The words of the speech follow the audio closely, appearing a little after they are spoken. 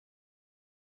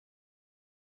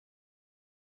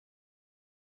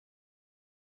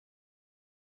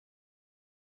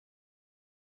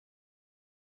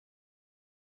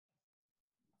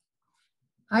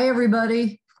Hi,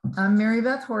 everybody. I'm Mary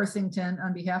Beth Horsington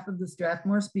on behalf of the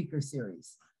Strathmore Speaker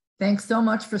Series. Thanks so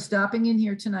much for stopping in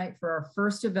here tonight for our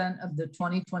first event of the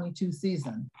 2022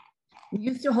 season. We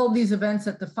used to hold these events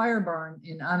at the Fire Barn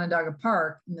in Onondaga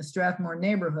Park in the Strathmore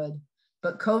neighborhood,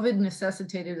 but COVID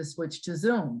necessitated a switch to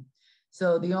Zoom.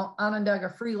 So the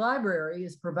Onondaga Free Library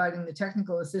is providing the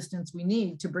technical assistance we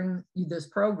need to bring you this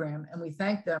program, and we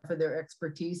thank them for their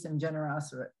expertise and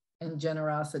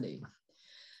generosity.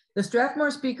 The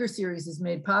Strathmore Speaker Series is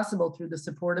made possible through the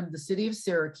support of the City of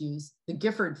Syracuse, the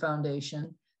Gifford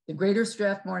Foundation, the Greater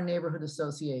Strathmore Neighborhood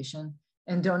Association,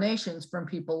 and donations from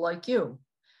people like you.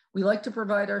 We like to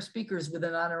provide our speakers with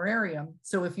an honorarium,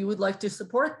 so if you would like to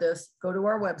support this, go to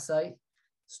our website,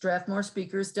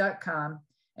 strathmorespeakers.com,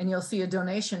 and you'll see a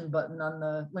donation button on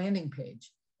the landing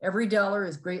page. Every dollar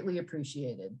is greatly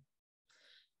appreciated.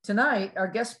 Tonight, our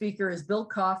guest speaker is Bill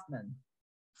Kaufman.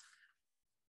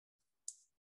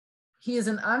 He is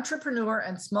an entrepreneur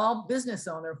and small business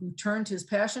owner who turned his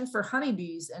passion for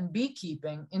honeybees and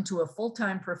beekeeping into a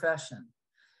full-time profession.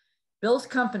 Bill's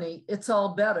company, It's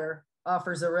All Better,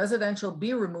 offers a residential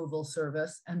bee removal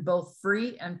service and both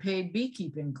free and paid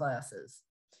beekeeping classes.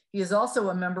 He is also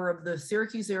a member of the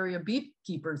Syracuse Area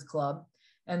Beekeepers Club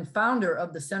and founder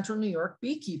of the Central New York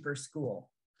Beekeeper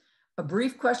School. A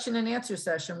brief question and answer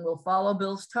session will follow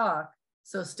Bill's talk,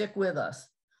 so stick with us.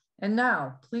 And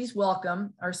now, please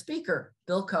welcome our speaker,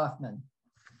 Bill Kaufman.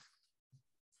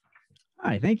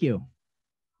 Hi, thank you.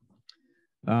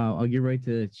 I'll get right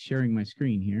to sharing my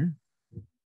screen here.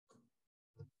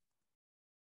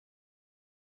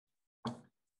 All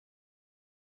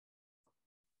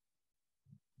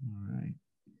right.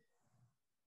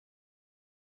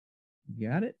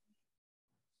 Got it?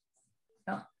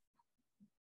 Yeah.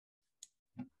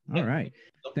 All right.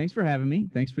 Thanks for having me.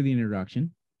 Thanks for the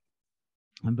introduction.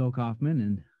 I'm Bill Kaufman,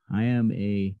 and I am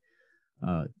a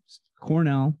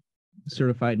Cornell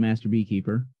certified master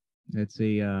beekeeper. It's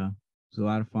a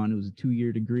lot of fun. It was a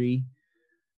 2-year degree.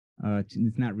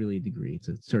 It's not really a degree; it's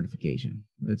a certification.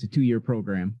 It's a 2-year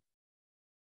program,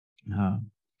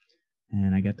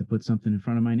 and I got to put something in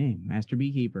front of my name, Master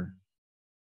Beekeeper.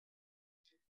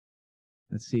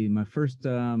 Let's see. My first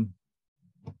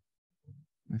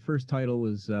title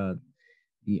was the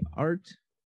art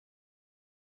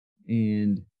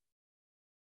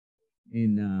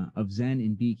of Zen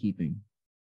in beekeeping,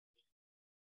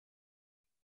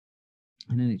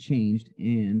 and then it changed,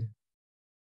 and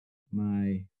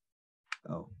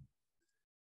all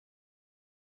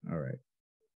right,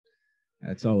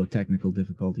 that's all the technical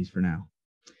difficulties for now.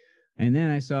 And then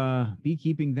I saw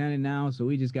beekeeping then and now, so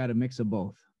we just got a mix of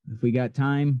both. If we got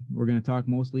time, we're going to talk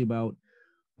mostly about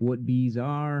what bees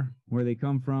are, where they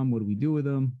come from, what do we do with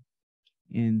them.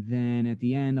 And then at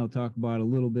the end, I'll talk about a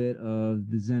little bit of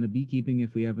the Zen of beekeeping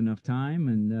if we have enough time.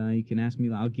 And you can ask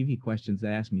me, I'll give you questions to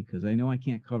ask me, because I know I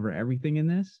can't cover everything in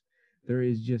this. There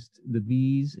is just, the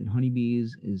bees and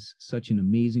honeybees is such an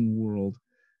amazing world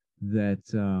that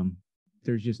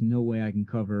there's just no way I can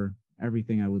cover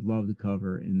everything I would love to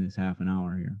cover in this half an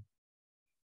hour here.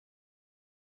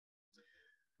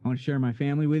 I want to share my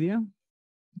family with you.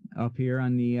 Up here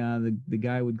on the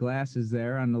guy with glasses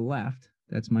there on the left,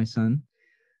 that's my son.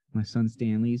 My son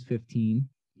Stanley, he's 15.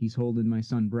 He's holding my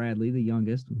son Bradley, the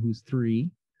youngest, who's 3.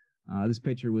 This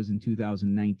picture was in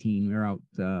 2019. We were out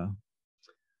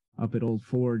up at Old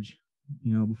Forge,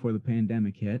 before the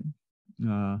pandemic hit.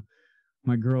 My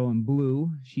girl in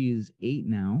blue, she is 8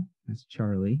 now. That's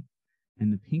Charlie.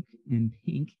 And the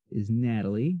pink is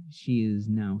Natalie. She is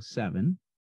now 7.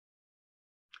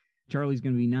 Charlie's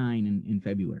going to be 9 in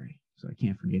February, so I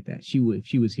can't forget that. If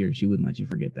she was here, she wouldn't let you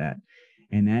forget that.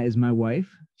 And that is my wife.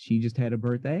 She just had a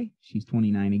birthday. She's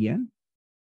 29 again.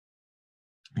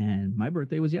 And my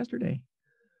birthday was yesterday.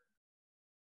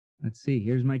 Let's see.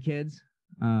 Here's my kids.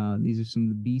 These are some of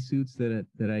the bee suits that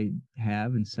I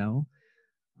have and sell.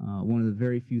 One of the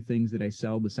very few things that I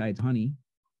sell besides honey,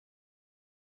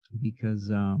 because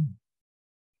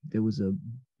there was a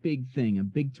big thing, a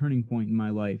big turning point in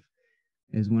my life,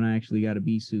 is when I actually got a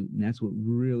bee suit. And that's what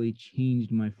really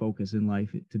changed my focus in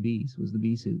life to bees, was the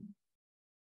bee suit.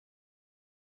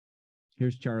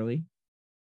 Here's Charlie.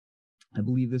 I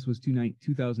believe this was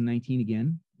 2019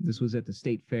 again. This was at the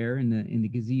state fair in the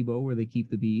gazebo where they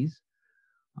keep the bees.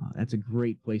 That's a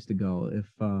great place to go.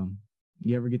 If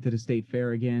you ever get to the state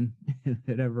fair again, if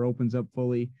it ever opens up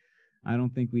fully. I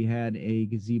don't think we had a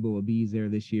gazebo of bees there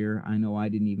this year. I know I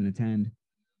didn't even attend.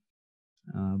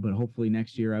 But hopefully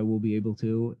next year I will be able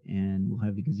to, and we'll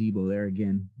have the gazebo there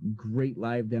again. Great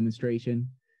live demonstration.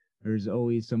 There's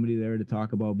always somebody there to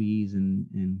talk about bees, and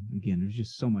again, there's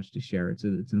just so much to share. It's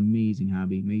an amazing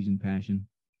hobby, amazing passion.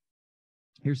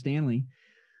 Here's Stanley.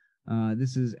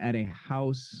 This is at a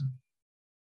house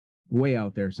way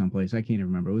out there someplace. I can't even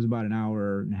remember. It was about an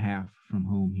hour and a half from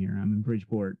home here. I'm in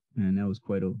Bridgeport, and that was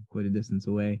quite a distance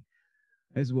away.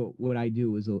 This is what I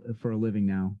do is for a living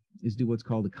now, is do what's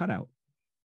called a cutout.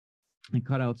 And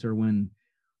cutouts are when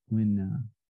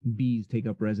bees take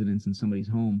up residence in somebody's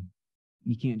home.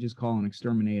 You can't just call an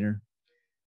exterminator.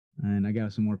 And I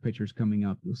got some more pictures coming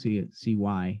up. You'll see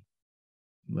why.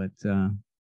 But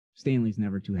Stanley's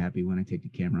never too happy when I take the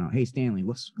camera out. Hey, Stanley,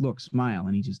 look, smile.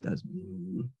 And he just does.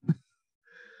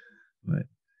 But,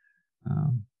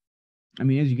 I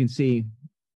mean, as you can see,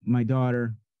 my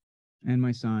daughter and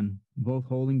my son, both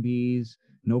holding bees,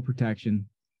 no protection.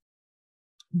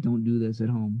 Don't do this at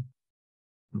home.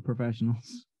 We're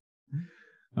professionals.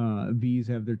 Bees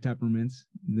have their temperaments.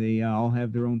 They all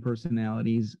have their own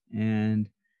personalities, and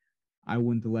I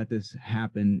wouldn't let this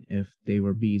happen if they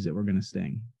were bees that were going to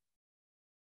sting.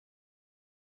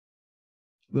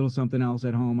 Little something else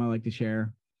at home I like to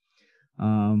share.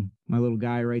 My little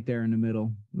guy right there in the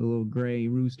middle, the little gray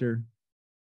rooster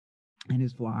and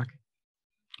his flock.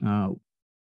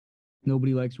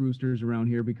 Nobody likes roosters around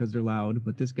here because they're loud,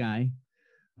 but this guy,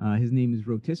 his name is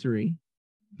Rotisserie.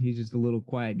 He's just a little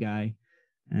quiet guy,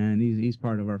 and he's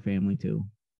part of our family too.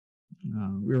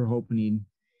 We were hoping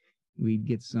we'd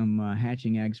get some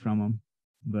hatching eggs from him,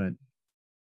 but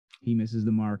he misses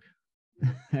the mark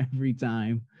every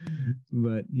time.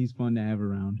 But he's fun to have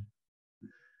around.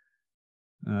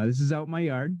 This is out in my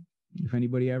yard. If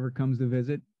anybody ever comes to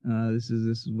visit, this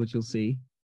is what you'll see.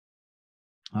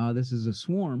 This is a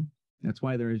swarm. That's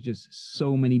why there is just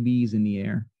so many bees in the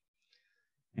air.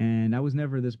 And I was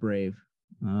never this brave.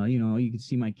 You could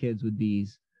see my kids with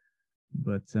bees,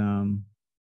 but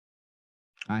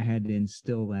I had to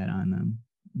instill that on them,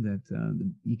 that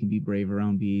you can be brave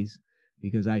around bees,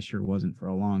 because I sure wasn't for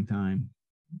a long time.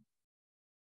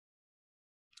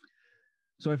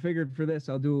 So I figured for this,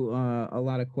 I'll do a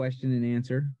lot of question and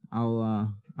answer.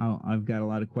 I've got a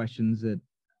lot of questions that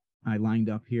I lined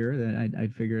up here that I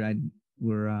figured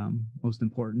were most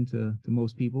important to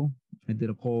most people. I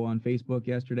did a poll on Facebook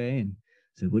yesterday and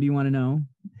said, what do you want to know?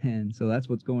 And so that's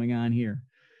what's going on here.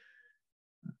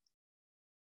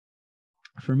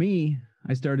 For me,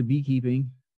 I started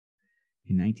beekeeping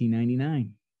in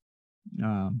 1999.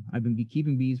 I've been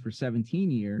beekeeping bees for 17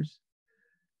 years,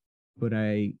 but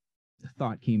the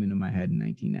thought came into my head in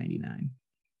 1999.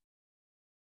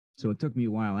 So it took me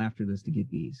a while after this to get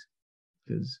bees,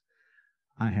 because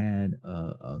I had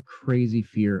a crazy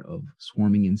fear of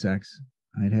swarming insects.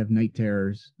 I'd have night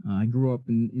terrors. I grew up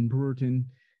in Brewerton,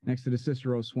 next to the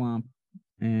Cicero swamp,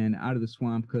 and out of the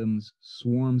swamp comes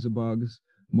swarms of bugs,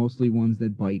 mostly ones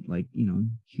that bite, like,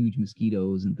 huge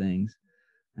mosquitoes and things.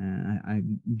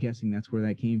 I'm guessing that's where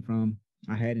that came from.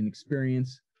 I had an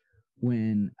experience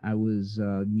when I was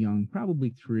young,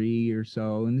 probably 3 or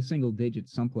so, in the single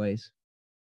digits someplace,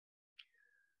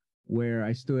 where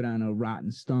I stood on a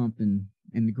rotten stump and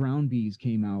the ground bees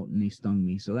came out and they stung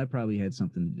me. So that probably had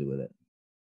something to do with it.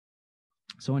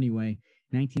 So anyway,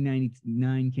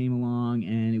 1999 came along,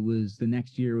 and it was the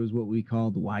next year was what we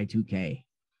called Y2K.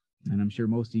 And I'm sure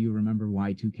most of you remember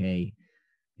Y2K.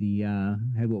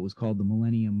 Had what was called the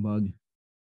millennium bug.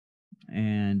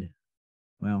 And,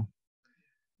 well,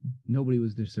 nobody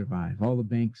was to survive. All the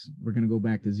banks were going to go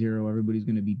back to zero. Everybody's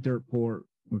going to be dirt poor.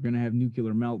 We're going to have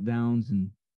nuclear meltdowns,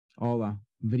 and all the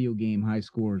video game high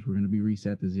scores were going to be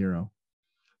reset to zero.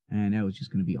 And that was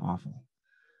just going to be awful.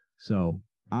 So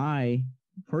I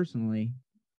personally,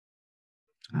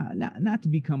 not to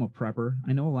become a prepper.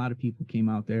 I know a lot of people came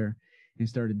out there and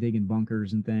started digging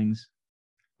bunkers and things,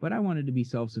 but I wanted to be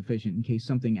self-sufficient in case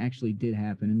something actually did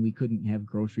happen and we couldn't have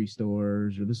grocery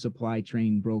stores, or the supply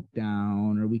train broke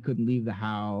down, or we couldn't leave the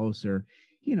house, or,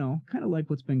 kind of like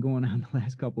what's been going on the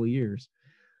last couple of years.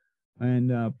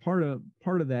 And part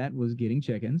of that was getting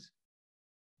chickens.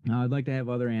 I'd like to have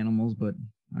other animals, but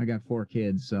I got 4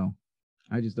 kids, so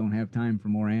I just don't have time for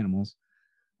more animals.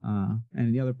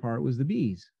 And the other part was the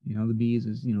bees. The bees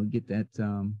is, get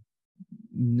that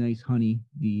nice honey,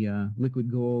 the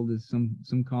liquid gold, as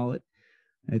some call it.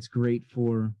 It's great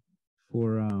for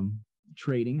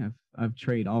trading. I've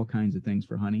traded all kinds of things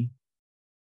for honey.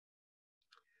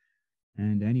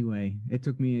 And anyway, it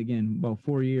took me, again, about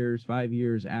 5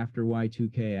 years after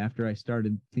Y2K, after I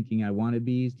started thinking I wanted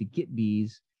bees, to get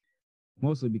bees,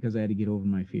 mostly because I had to get over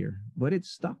my fear. But it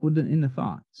stuck in the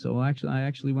thought. So I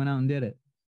actually went out and did it.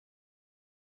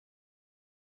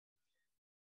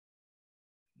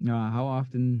 How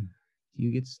often do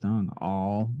you get stung?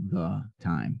 All the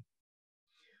time.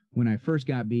 When I first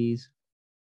got bees,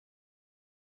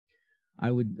 I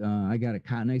got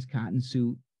a nice cotton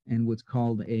suit and what's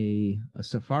called a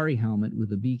safari helmet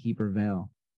with a beekeeper veil.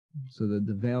 So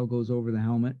the veil goes over the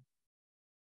helmet,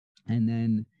 and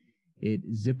then it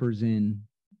zippers in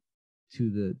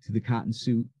to the cotton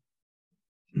suit.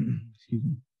 Excuse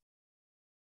me.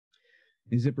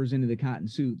 It zippers into the cotton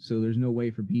suit, so there's no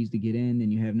way for bees to get in.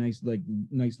 And you have nice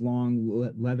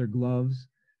long leather gloves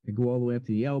that go all the way up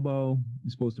to the elbow.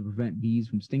 It's supposed to prevent bees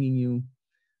from stinging you.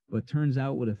 But turns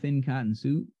out with a thin cotton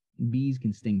suit, bees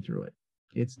can sting through it.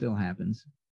 It still happens.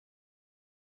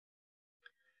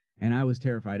 And I was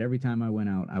terrified. Every time I went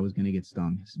out, I was going to get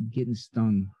stung. Getting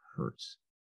stung hurts.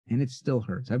 And it still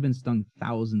hurts. I've been stung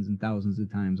thousands and thousands of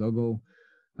times. I'll go,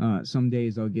 some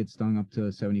days I'll get stung up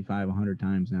to 75, 100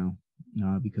 times now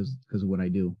because of what I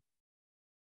do.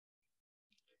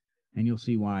 And you'll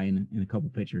see why in a couple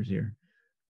pictures here.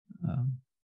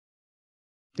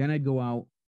 Then I'd go out.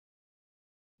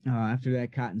 After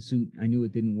that cotton suit, I knew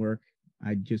it didn't work.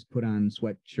 I'd just put on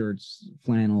sweatshirts,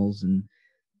 flannels, and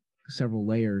several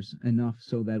layers, enough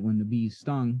so that when the bees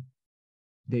stung,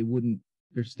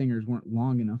 their stingers weren't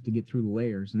long enough to get through the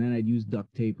layers. And then I'd use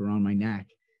duct tape around my neck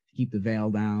to keep the veil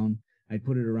down. I'd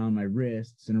put it around my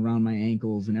wrists and around my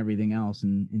ankles and everything else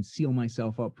and seal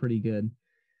myself up pretty good.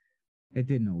 It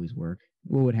didn't always work.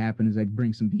 What would happen is I'd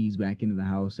bring some bees back into the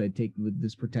house. I'd take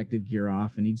this protective gear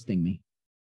off and he'd sting me.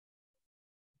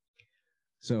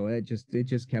 So it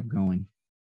just kept going.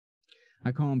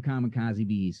 I call them kamikaze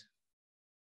bees.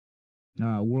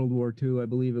 World War II, I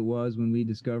believe it was, when we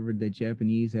discovered that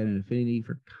Japanese had an affinity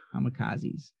for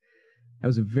kamikazes. That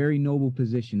was a very noble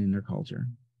position in their culture.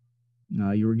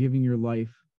 You were giving your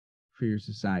life for your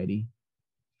society,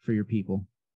 for your people.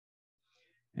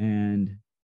 And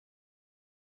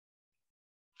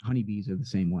honeybees are the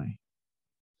same way.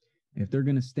 If they're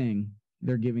going to sting,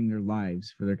 they're giving their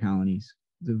lives for their colonies.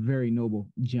 It's a very noble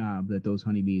job that those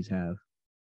honeybees have,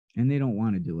 and they don't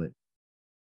want to do it.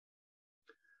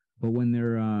 But when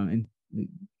they're,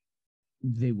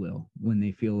 they will when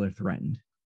they feel they're threatened.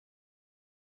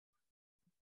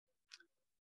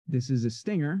 This is a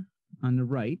stinger on the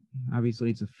right. Obviously,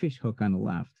 it's a fish hook on the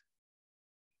left.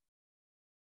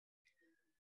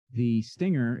 The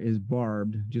stinger is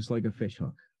barbed just like a fish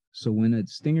hook. So when a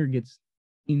stinger gets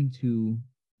into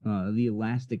the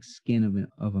elastic skin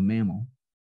of a mammal,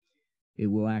 it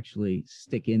will actually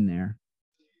stick in there.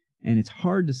 And it's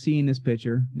hard to see in this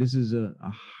picture. This is a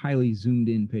highly zoomed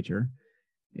in picture.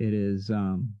 It is,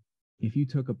 if you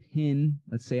took a pin,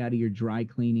 let's say out of your dry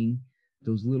cleaning,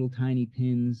 those little tiny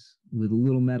pins with a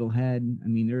little metal head. I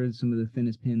mean, there are some of the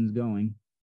thinnest pins going.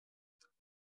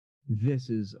 This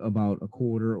is about a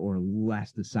quarter or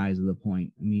less the size of the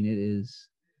point. I mean, it is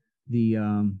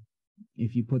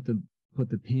if you put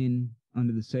the pin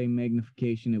under the same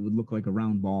magnification, it would look like a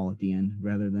round ball at the end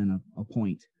rather than a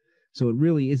point. So it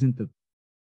really isn't the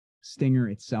stinger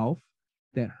itself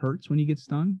that hurts when you get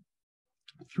stung.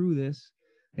 Through this,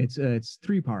 it's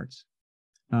three parts.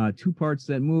 Two parts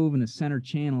that move and a center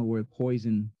channel where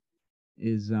poison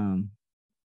is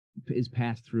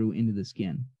passed through into the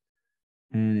skin.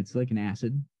 And it's like an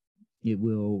acid. It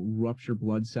will rupture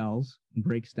blood cells,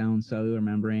 breaks down cellular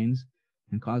membranes,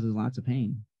 and causes lots of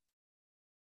pain.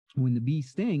 When the bee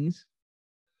stings,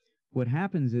 what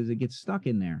happens is it gets stuck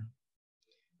in there.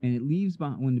 And it leaves,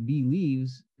 when the bee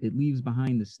leaves, it leaves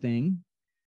behind the sting,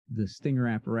 the stinger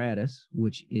apparatus,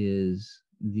 which is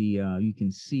you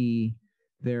can see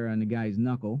there on the guy's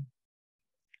knuckle,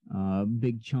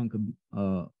 big chunk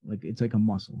of, it's like a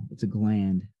muscle. It's a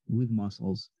gland with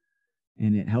muscles.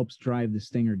 And it helps drive the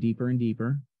stinger deeper and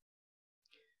deeper.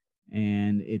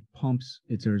 And it pumps,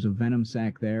 there's a venom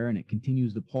sac there, and it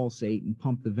continues to pulsate and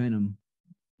pump the venom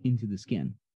into the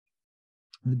skin.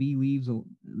 The bee leaves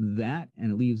that,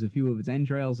 and it leaves a few of its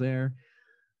entrails there,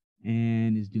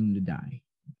 and is doomed to die.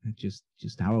 That's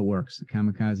just how it works. The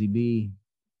kamikaze bee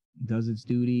does its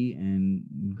duty and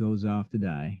goes off to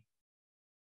die.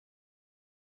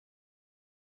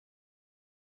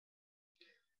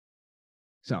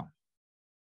 So,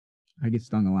 I get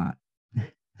stung a lot.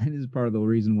 That is part of the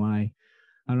reason why.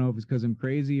 I don't know if it's because I'm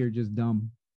crazy or just dumb.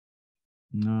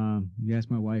 You ask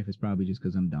my wife, it's probably just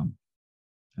because I'm dumb.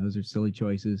 Those are silly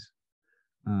choices.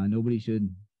 Nobody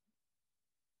should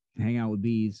hang out with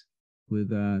bees with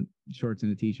shorts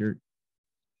and a t-shirt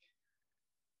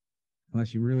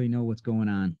unless you really know what's going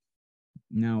on.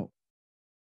 Now,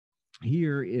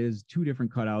 here is two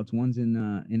different cutouts. One's in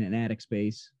an attic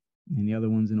space, and the other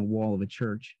one's in a wall of a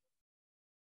church.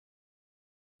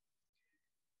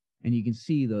 And you can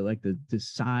see the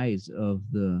size of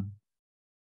the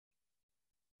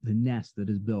nest that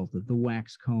is built, the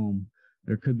wax comb.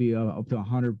 There could be up to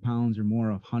 100 pounds or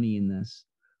more of honey in this.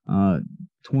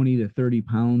 20 to 30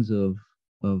 pounds of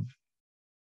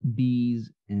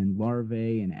bees and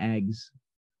larvae and eggs.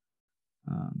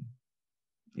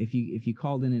 If you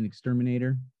called in an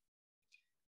exterminator,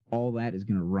 all that is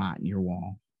going to rot in your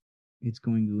wall. It's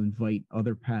going to invite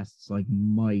other pests like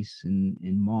mice and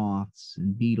moths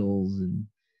and beetles and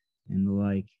the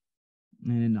like.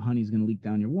 And then the honey's going to leak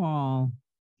down your wall.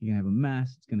 You're going to have a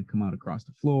mess. It's going to come out across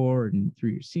the floor and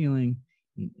through your ceiling.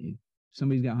 If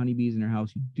somebody's got honeybees in their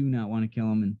house, you do not want to kill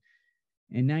them.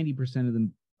 And 90% of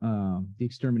them, the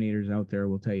exterminators out there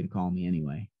will tell you to call me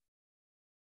anyway,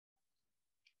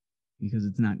 because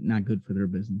it's not good for their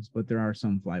business. But there are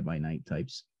some fly-by-night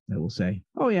types that will say,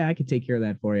 oh yeah, I can take care of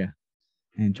that for you,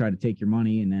 and try to take your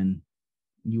money, and then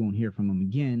you won't hear from them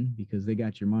again because they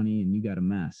got your money and you got a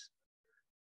mess.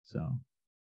 So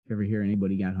if you ever hear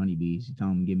anybody got honeybees, you tell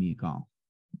them, give me a call.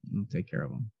 We'll take care of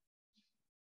them.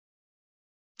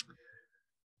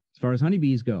 As far as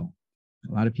honeybees go,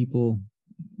 a lot of people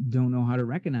don't know how to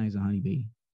recognize a honeybee.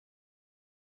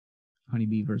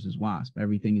 Honeybee versus wasp.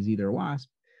 Everything is either a wasp,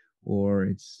 or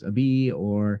it's a bee,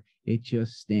 or it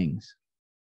just stings.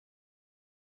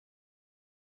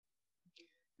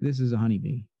 This is a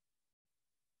honeybee.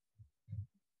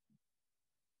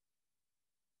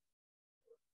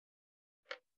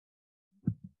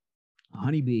 A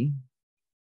honeybee,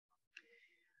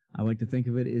 I like to think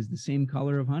of it as the same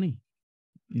color of honey.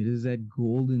 It is that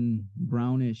golden,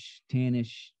 brownish,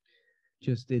 tannish,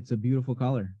 it's a beautiful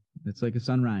color. It's like a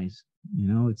sunrise. You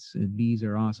know, bees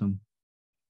are awesome.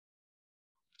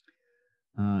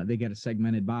 They got a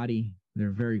segmented body.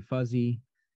 They're very fuzzy.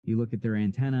 You look at their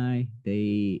antennae,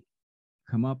 they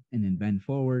come up and then bend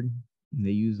forward. And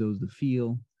they use those to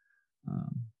feel.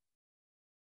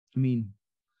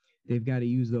 They've got to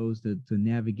use those to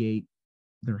navigate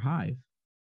their hive.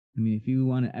 I mean, if you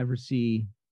want to ever see,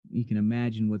 you can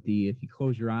imagine if you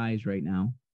close your eyes right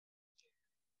now,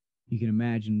 you can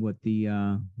imagine what the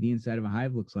inside of a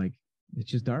hive looks like. It's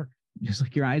just dark, just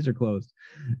like your eyes are closed.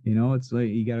 You know, it's like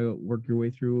you got to work your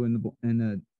way through in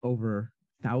the over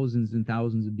thousands and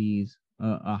thousands of bees.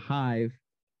 A hive.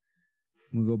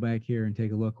 We'll go back here and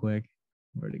take a look quick.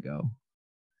 Where'd it go?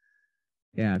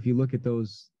 Yeah, if you look at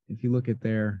those,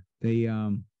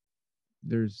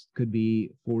 there's could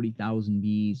be 40,000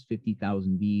 bees,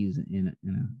 50,000 bees in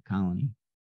a colony,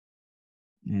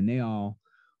 and they all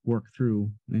work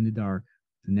through in the dark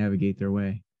to navigate their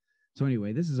way. So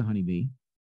anyway, this is a honeybee.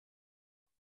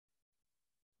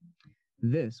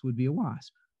 This would be a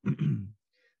wasp.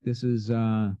 This is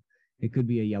it could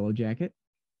be a yellow jacket.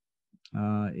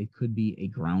 It could be a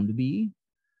ground bee.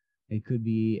 It could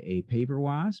be a paper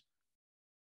wasp.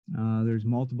 There's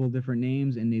multiple different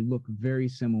names, and they look very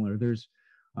similar. There's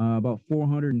about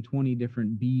 420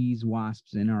 different bees,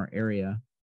 wasps in our area.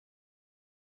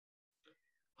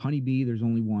 Honeybee, there's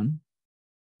only one.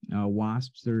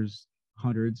 Wasps, there's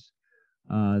hundreds.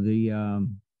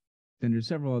 Then there's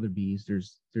several other bees.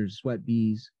 There's sweat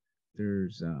bees.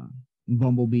 There's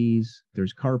bumblebees.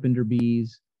 There's carpenter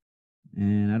bees.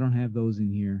 And I don't have those in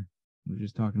here. We're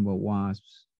just talking about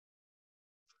wasps.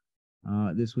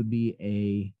 This would be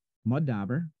a mud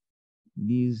dauber.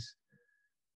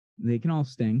 They can all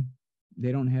sting.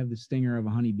 They don't have the stinger of a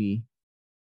honeybee.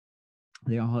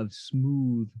 They all have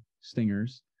smooth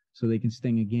stingers, so they can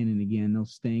sting again and again. They'll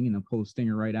sting and they'll pull the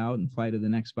stinger right out and fly to the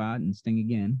next spot and sting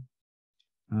again.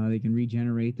 They can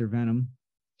regenerate their venom.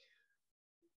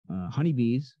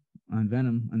 Honeybees on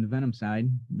the venom side,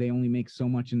 they only make so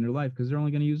much in their life because they're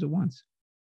only going to use it once.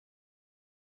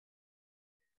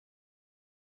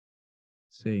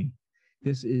 Let's see,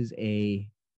 this is the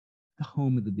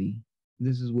home of the bee.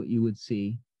 This is what you would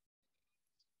see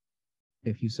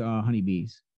if you saw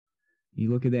honeybees.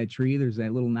 You look at that tree, there's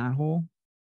that little knothole.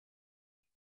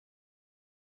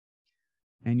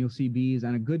 And you'll see bees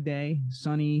on a good day,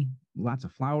 sunny, lots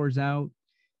of flowers out.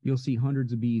 You'll see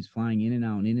hundreds of bees flying in and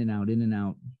out, in and out, in and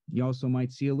out. You also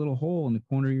might see a little hole in the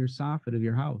corner of your soffit of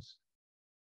your house.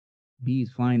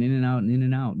 Bees flying in and out and in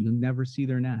and out. You'll never see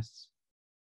their nests.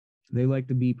 They like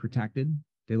to be protected.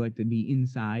 They like to be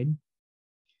inside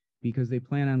because they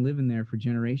plan on living there for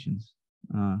generations.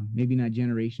 Maybe not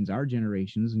generations, our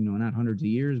generations, not hundreds of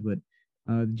years, but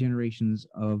the generations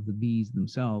of the bees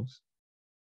themselves.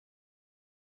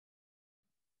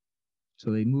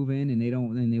 So they move in and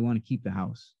they want to keep the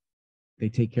house. They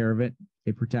take care of it.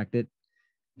 They protect it.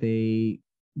 They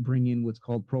bring in what's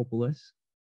called propolis.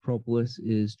 Propolis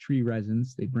is tree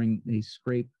resins. They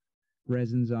scrape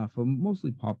resins off of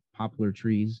mostly poplar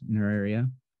trees in our area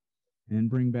and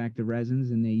bring back the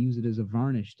resins, and they use it as a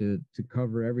varnish to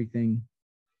cover everything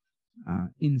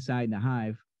inside the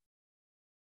hive.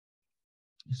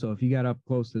 So if you got up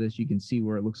close to this, you can see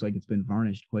where it looks like it's been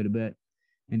varnished quite a bit.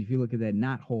 And if you look at that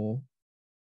knot hole,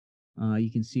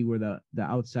 you can see where the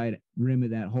outside rim of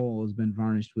that hole has been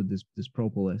varnished with this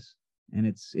propolis. And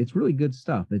it's really good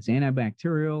stuff. It's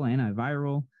antibacterial,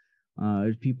 antiviral.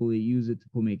 There's people that use it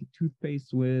to make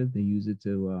toothpaste with. They use it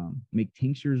to make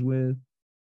tinctures with.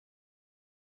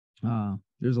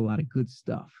 There's a lot of good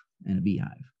stuff in a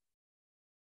beehive.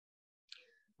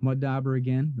 Mud dauber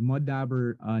again. The mud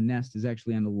dauber nest is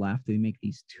actually on the left. They make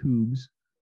these tubes,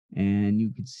 and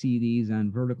you could see these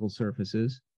on vertical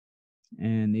surfaces.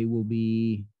 And they will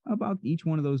be about, each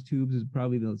one of those tubes is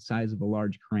probably the size of a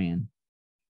large crayon.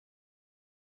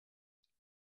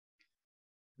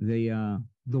 They'll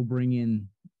bring in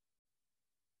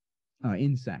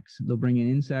insects. They'll bring in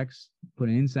insects, put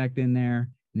an insect in there,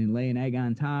 and then lay an egg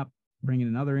on top, bring in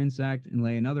another insect and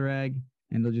lay another egg,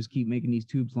 and they'll just keep making these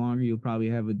tubes longer. You'll probably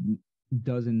have a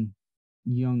dozen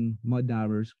young mud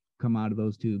daubers come out of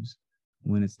those tubes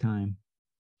when it's time.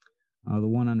 The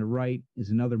one on the right is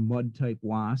another mud type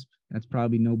wasp. That's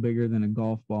probably no bigger than a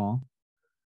golf ball.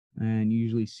 And you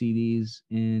usually see these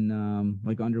in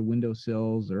like under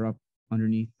windowsills or up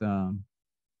underneath a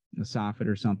soffit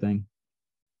or something.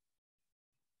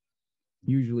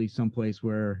 Usually someplace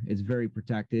where it's very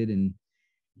protected, and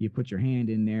you put your hand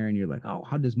in there and you're like, oh,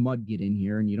 how does mud get in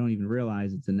here? And you don't even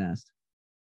realize it's a nest.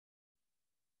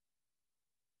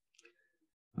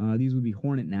 These would be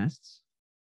hornet nests.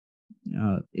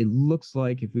 It looks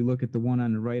like, if we look at the one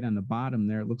on the right on the bottom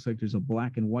there, it looks like there's a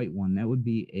black and white one. That would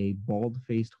be a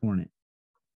bald-faced hornet.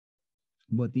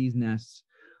 But these nests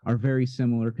are very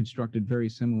similar, constructed very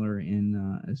similar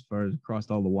in as far as across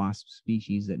all the wasp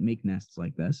species that make nests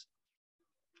like this.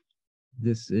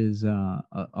 This is a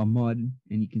mud,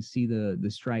 and you can see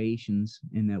the striations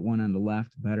in that one on the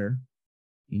left better.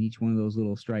 In each one of those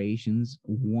little striations,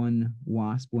 one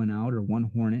wasp went out, or one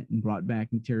hornet, and brought back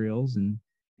materials and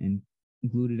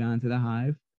glued it onto the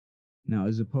hive. Now,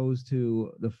 as opposed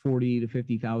to the 40 to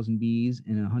 50,000 bees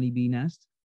in a honeybee nest,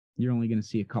 you're only going to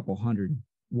see a couple hundred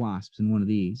wasps in one of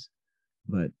these,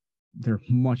 but they're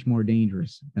much more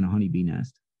dangerous than a honeybee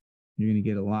nest. You're going to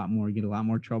get a lot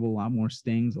more trouble, a lot more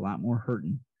stings, a lot more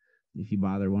hurting if you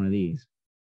bother one of these.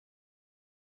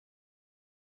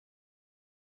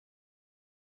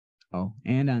 Oh,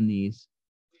 and on these,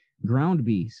 ground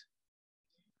bees.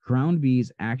 Ground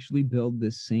bees actually build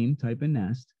this same type of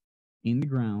nest in the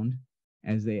ground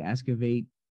as they excavate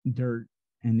dirt,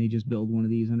 and they just build one of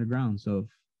these underground. So if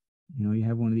you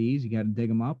have one of these, you got to dig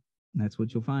them up. That's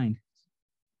what you'll find.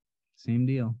 Same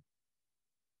deal.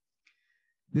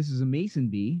 This is a mason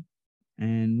bee,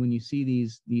 and when you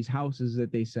see these houses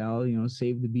that they sell,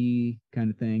 save the bee kind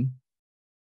of thing.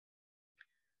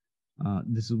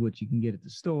 This is what you can get at the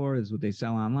store. This is what they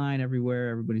sell online everywhere.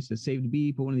 Everybody says, save the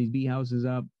bee, put one of these bee houses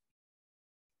up.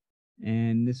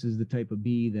 And this is the type of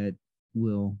bee that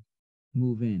will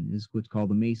move in, is what's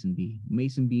called a mason bee.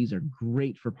 Mason bees are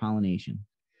great for pollination.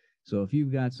 So if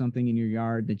you've got something in your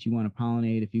yard that you want to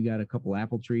pollinate, if you got a couple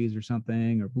apple trees or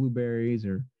something, or blueberries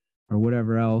or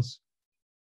whatever else,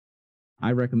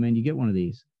 I recommend you get one of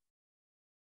these.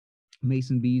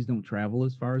 Mason bees don't travel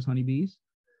as far as honeybees.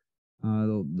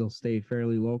 They'll stay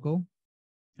fairly local.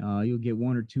 You'll get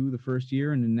one or two the first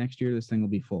year, and the next year this thing will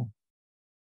be full.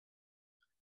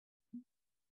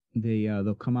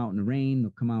 They'll come out in the rain.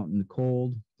 They'll come out in the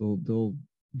cold. They'll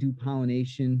do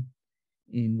pollination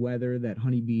in weather that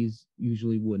honeybees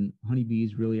usually wouldn't.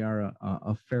 Honeybees really are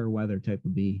a fair weather type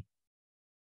of bee.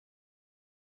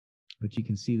 But you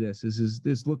can see this.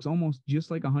 This looks almost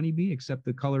just like a honeybee, except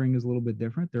the coloring is a little bit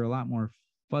different. They're a lot more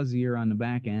fuzzier on the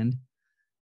back end,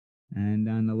 and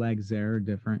on the legs there are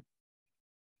different.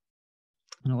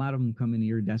 And a lot of them come in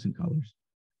iridescent colors.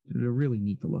 They're really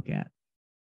neat to look at.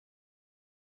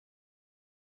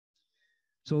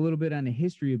 So a little bit on the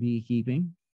history of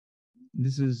beekeeping.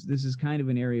 This is kind of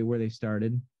an area where they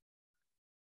started.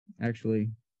 Actually,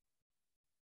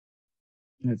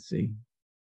 let's see.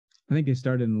 I think they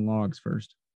started in the logs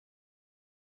first.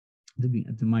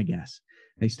 To my guess,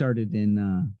 they started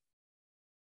in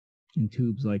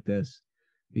tubes like this,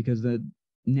 because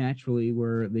naturally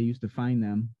where they used to find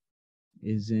them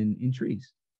is in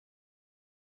trees.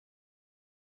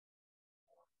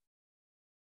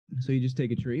 So you just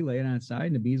take a tree, lay it on its side,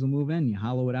 and the bees will move in. You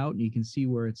hollow it out, and you can see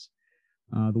where it's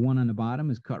the one on the bottom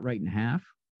is cut right in half.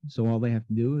 So all they have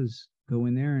to do is go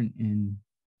in there and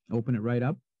open it right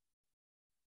up.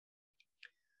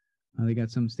 They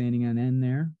got some standing on end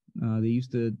there. They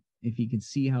used to, if you can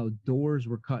see how doors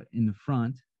were cut in the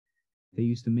front, they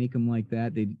used to make them like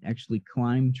that. They'd actually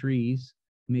climb trees,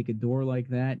 make a door like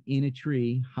that in a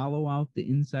tree, hollow out the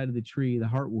inside of the tree, the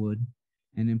heartwood,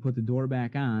 and then put the door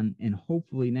back on, and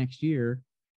hopefully next year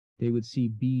they would see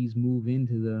bees move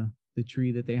into the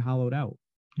tree that they hollowed out.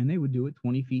 And they would do it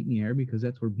 20 feet in the air because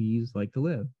that's where bees like to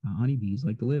live. Honeybees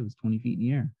like to live is 20 feet in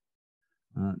the air.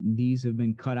 These have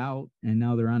been cut out and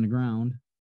now they're on the ground.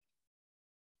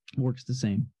 Works the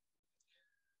same.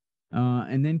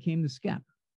 And then came the skep.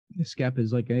 The skep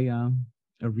is like a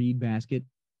reed basket.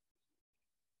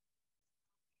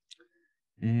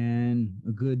 And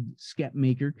a good skep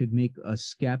maker could make a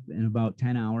skep in about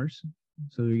 10 hours.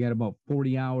 So you got about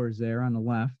 40 hours there on the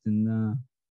left, and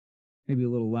maybe a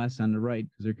little less on the right,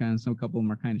 because they're kind of, some couple of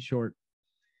them are kind of short.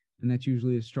 And that's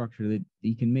usually a structure that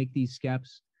you can make these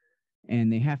skeps,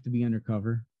 and they have to be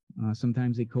undercover.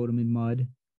 Sometimes they coat them in mud.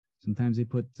 Sometimes they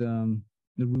put the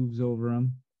roofs over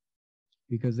them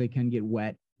because they can get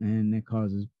wet, and that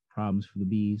causes problems for the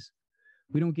bees.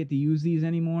 We don't get to use these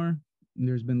anymore.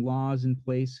 There's been laws in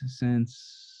place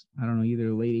since, I don't know,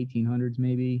 either late 1800s,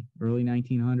 maybe early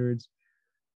 1900s,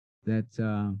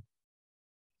 that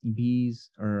bees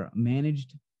or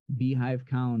managed beehive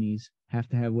colonies have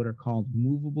to have what are called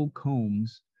movable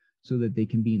combs so that they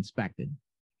can be inspected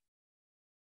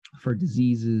for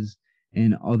diseases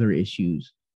and other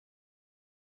issues.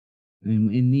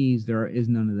 And in these, there is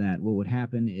none of that. What would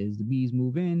happen is the bees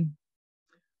move in,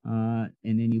 and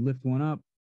then you lift one up,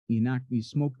 you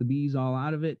smoke the bees all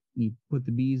out of it, you put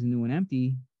the bees into an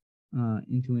empty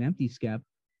skep,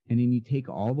 and then you take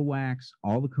all the wax,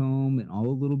 all the comb, and all the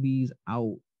little bees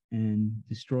out and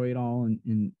destroy it all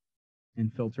and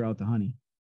filter out the honey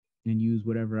and use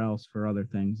whatever else for other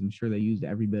things. I'm sure they used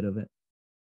every bit of it.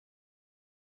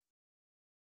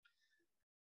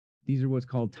 These are what's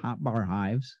called top bar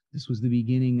hives. This was the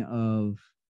beginning of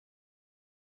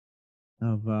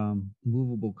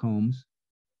movable combs.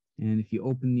 And if you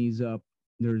open these up,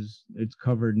 it's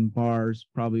covered in bars,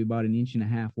 probably about 1.5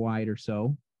 inches wide or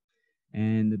so.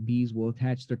 And the bees will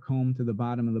attach their comb to the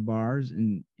bottom of the bars,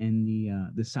 and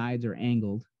the sides are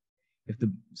angled. If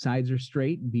the sides are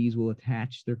straight, bees will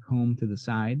attach their comb to the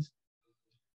sides.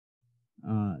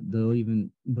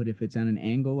 But if it's on an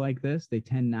angle like this, they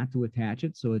tend not to attach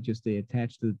it. So they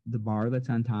attach the bar that's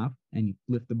on top, and you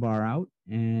lift the bar out,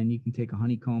 and you can take a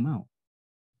honeycomb out.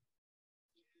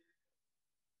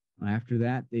 After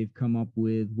that, they've come up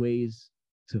with ways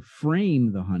to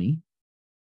frame the honey.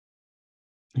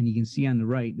 And you can see on the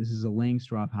right, this is a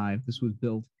Langstroth hive. This was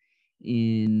built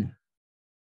in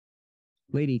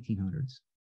late 1800s.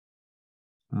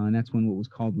 And that's when what was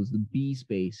called was the bee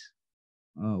space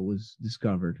was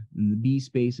discovered. And the bee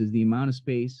space is the amount of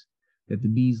space that the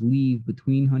bees leave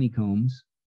between honeycombs.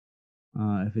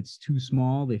 If it's too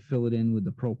small, they fill it in with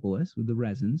the propolis, with the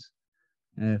resins.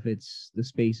 If the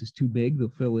space is too big, they'll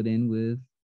fill it in with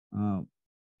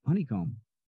honeycomb.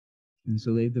 And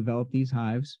so they've developed these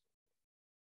hives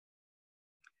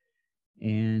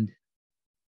and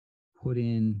put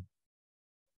in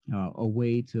a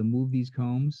way to move these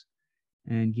combs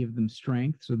and give them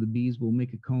strength, so the bees will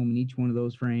make a comb in each one of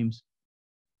those frames.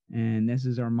 And this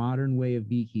is our modern way of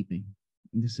beekeeping.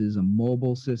 This is a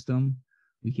mobile system.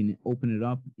 We can open it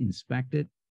up, inspect it.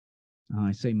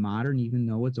 I say modern, even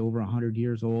though it's over 100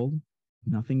 years old.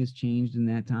 Nothing has changed in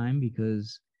that time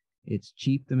because it's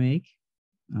cheap to make,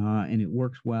 and it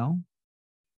works well.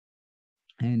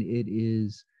 And it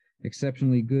is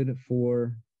exceptionally good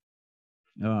for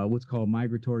what's called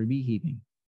migratory beekeeping.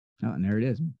 And there it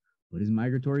is. What is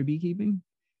migratory beekeeping?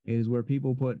 It is where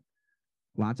people put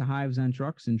lots of hives on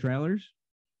trucks and trailers,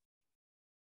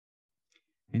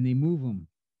 and they move them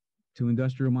to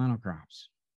industrial monocrops,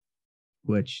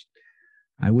 which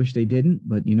I wish they didn't,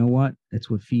 but you know what? That's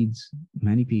what feeds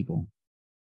many people.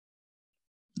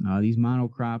 These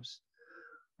monocrops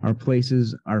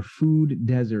are food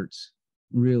deserts,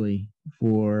 really,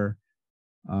 for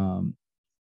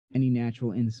any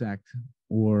natural insect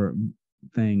or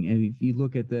thing. And if you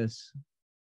look at this,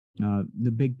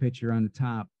 the big picture on the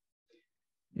top,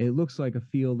 it looks like a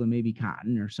field of maybe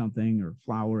cotton or something, or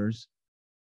flowers.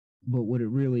 But what it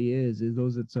really is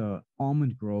it's a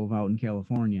almond grove out in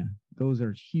California. Those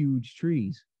are huge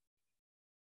trees.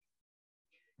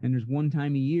 And there's one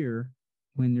time a year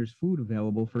when there's food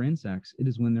available for insects. It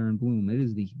is when they're in bloom. It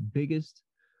is the biggest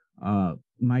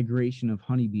migration of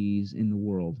honeybees in the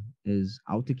world is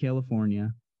out to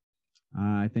California.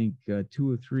 I think 2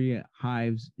 or 3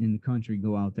 hives in the country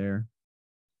go out there.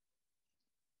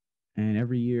 And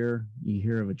every year you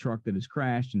hear of a truck that has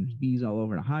crashed and there's bees all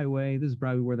over the highway. This is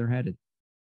probably where they're headed.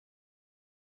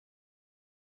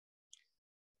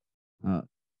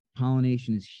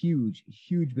 Pollination is huge,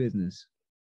 huge business.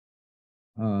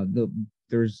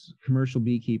 There's commercial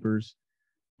beekeepers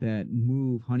that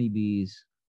move honeybees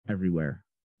everywhere.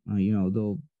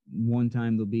 One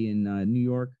time they'll be in New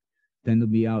York, then they'll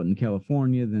be out in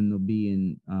California, then they'll be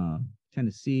in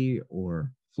Tennessee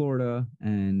or Florida,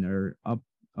 and they're up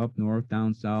north,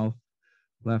 down south,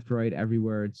 left, right,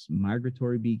 everywhere. It's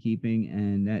migratory beekeeping,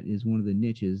 and that is one of the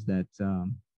niches that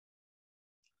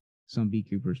some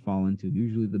beekeepers fall into,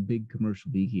 usually the big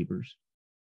commercial beekeepers.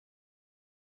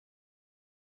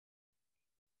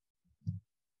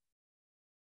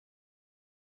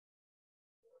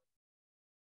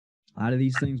 A lot of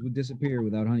these things would disappear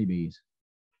without honeybees.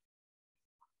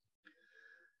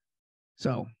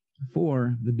 So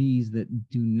for the bees that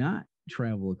do not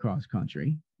travel across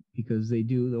country, because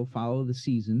they'll follow the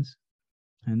seasons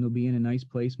and they'll be in a nice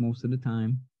place most of the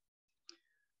time.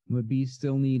 But bees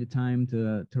still need a time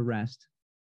to rest,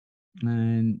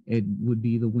 and it would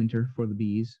be the winter for the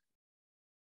bees.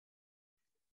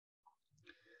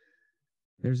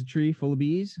 There's a tree full of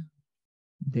bees.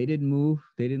 They didn't move.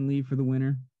 They didn't leave for the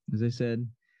winter. As I said,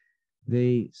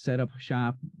 they set up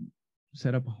shop,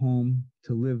 set up a home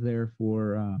to live there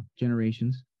for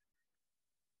generations.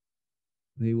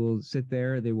 They will sit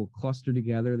there, they will cluster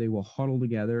together, they will huddle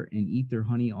together and eat their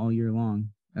honey all year long.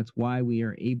 That's why we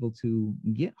are able to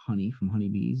get honey from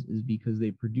honeybees, is because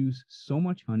they produce so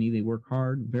much honey. They work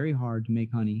hard, very hard to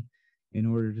make honey in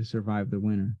order to survive the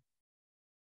winter.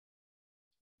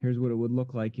 Here's what it would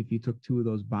look like if you took two of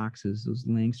those boxes, those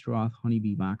Langstroth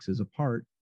honeybee boxes, apart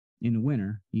in the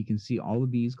winter. You can see all the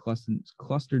bees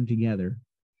clustered together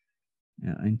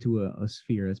into a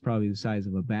sphere. That's probably the size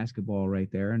of a basketball right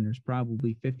there, and there's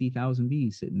probably 50,000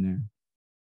 bees sitting there.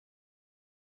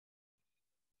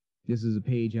 This is a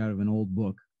page out of an old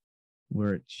book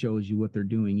where it shows you what they're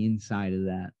doing inside of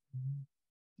that.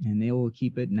 And they will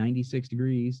keep it 96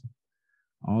 degrees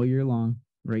all year long,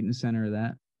 right in the center of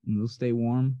that. And they'll stay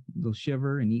warm, they'll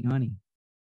shiver and eat honey.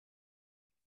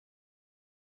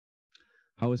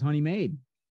 How is honey made?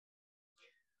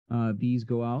 Bees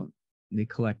go out, they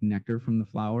collect nectar from the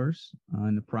flowers.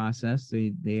 In the process,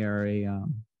 they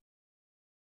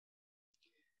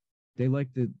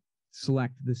like to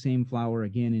select the same flower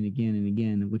again and again and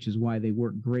again, which is why they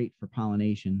work great for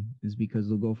pollination, is because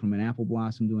they'll go from an apple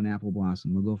blossom to an apple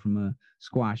blossom. They'll go from a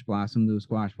squash blossom to a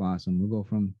squash blossom. They'll go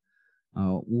from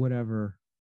whatever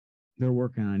they're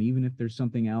working on. Even if there's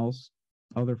something else,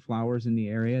 other flowers in the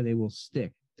area, they will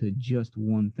stick to just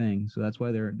one thing. So that's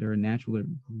why they're a natural,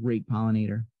 great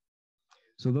pollinator.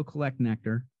 So they'll collect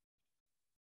nectar,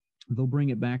 they'll bring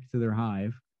it back to their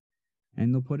hive,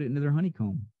 and they'll put it into their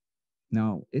honeycomb.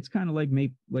 Now, it's kind of like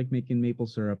making maple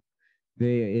syrup.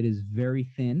 It is very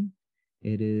thin.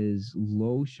 It is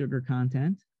low sugar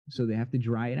content, so they have to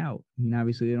dry it out. I mean,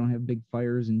 obviously, they don't have big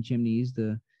fires and chimneys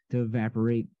to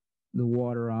evaporate the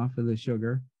water off of the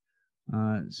sugar.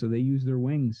 So they use their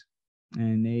wings,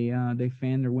 and they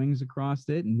fan their wings across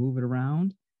it and move it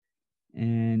around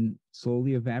and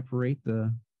slowly evaporate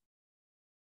the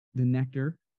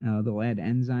nectar. They'll add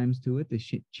enzymes to it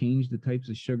to change the types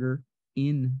of sugar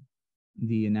in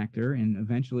the nectar, and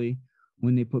eventually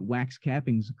when they put wax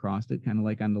cappings across it, kind of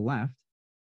like on the left,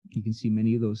 you can see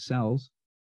many of those cells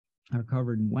are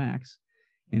covered in wax,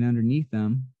 and underneath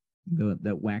them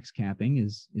that wax capping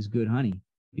is good honey,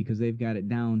 because they've got it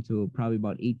down to probably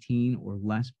about 18 or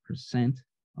less %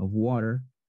 of water,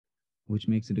 which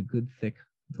makes it a good, thick,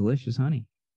 delicious honey.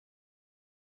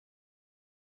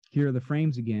 Here are the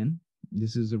frames again.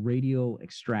 This is a radial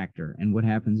extractor, and what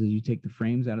happens is you take the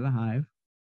frames out of the hive,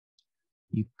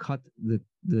 you cut the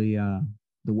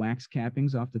wax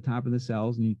cappings off the top of the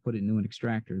cells, and you put it into an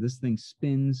extractor. This thing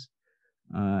spins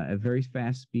at very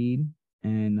fast speed,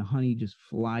 and the honey just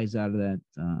flies out of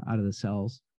the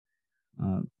cells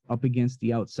up against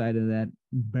the outside of that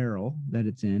barrel that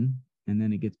it's in, and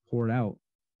then it gets poured out.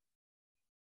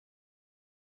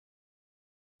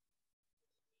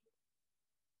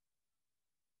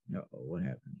 Uh-oh, what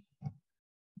happened?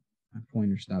 My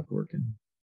pointer stopped working.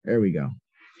 There we go.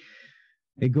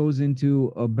 It goes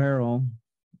into a barrel,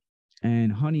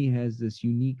 and honey has this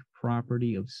unique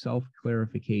property of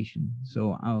self-clarification.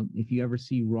 So if you ever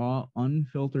see raw,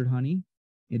 unfiltered honey,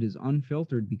 it is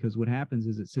unfiltered because what happens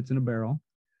is it sits in a barrel,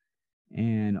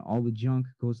 and all the junk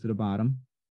goes to the bottom.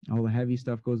 All the heavy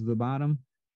stuff goes to the bottom,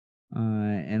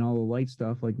 and all the light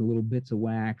stuff, like the little bits of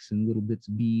wax and little bits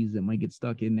of bees that might get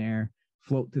stuck in there,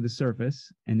 float to the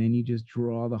surface, and then you just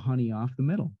draw the honey off the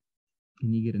middle,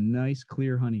 and you get a nice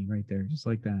clear honey right there, just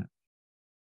like that.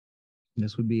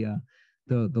 This would be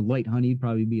the light honey would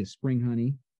probably be a spring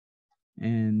honey,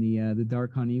 and the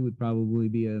dark honey would probably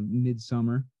be a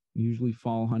midsummer. Usually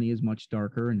fall honey is much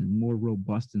darker and more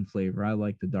robust in flavor. I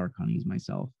like the dark honeys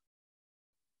myself.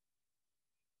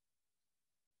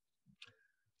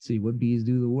 see what bees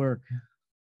do the work.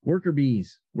 Worker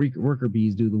bees. Worker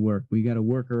bees do the work. We got a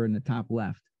worker in the top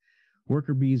left.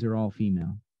 Worker bees are all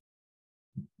female.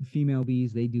 Female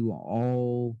bees, they do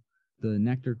all the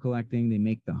nectar collecting. They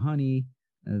make the honey.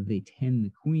 They tend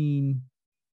the queen.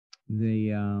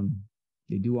 They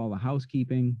do all the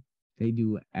housekeeping. They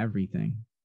do everything.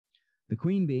 The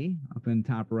queen bee up in the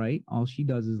top right, all she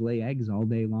does is lay eggs all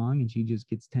day long, and she just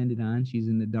gets tended on. She's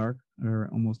in the dark or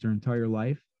almost her entire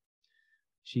life.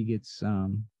 She gets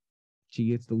to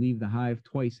leave the hive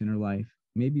twice in her life,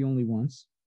 maybe only once.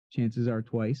 Chances are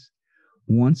twice.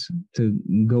 Once to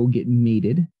go get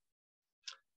mated.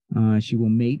 She will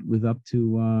mate with up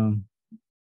to a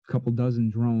couple dozen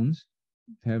drones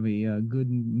to have a good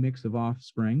mix of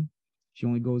offspring. She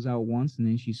only goes out once, and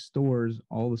then she stores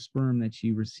all the sperm that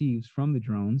she receives from the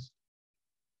drones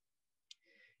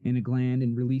in a gland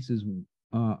and releases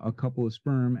a couple of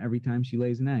sperm every time she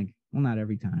lays an egg. Well, not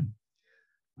every time.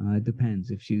 It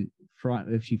depends. If she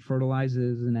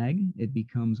fertilizes an egg, it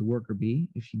becomes a worker bee.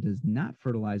 If she does not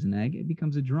fertilize an egg, it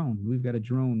becomes a drone. We've got a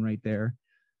drone right there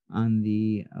on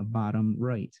the bottom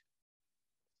right.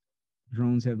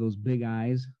 Drones have those big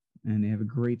eyes, and they have a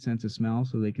great sense of smell,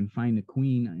 so they can find a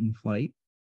queen in flight,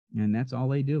 and that's all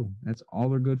they do. That's all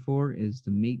they're good for, is to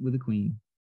mate with a queen.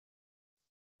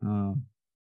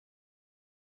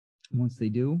 Once they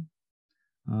do,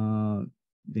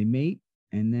 they mate,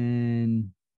 and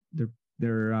then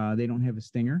they don't have a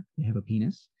stinger. They have a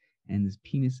penis, and this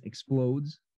penis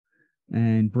explodes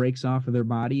and breaks off of their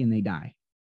body, and they die.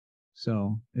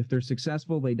 So if they're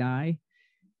successful, they die.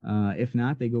 If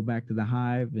not, they go back to the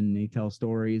hive and they tell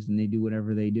stories and they do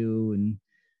whatever they do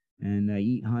and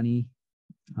eat honey.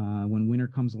 When winter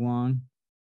comes along,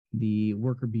 the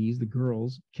worker bees, the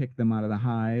girls, kick them out of the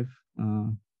hive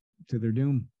to their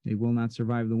doom. They will not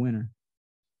survive the winter.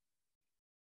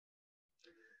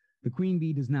 The queen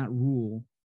bee does not rule.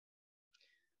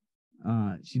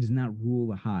 She does not rule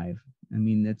the hive. I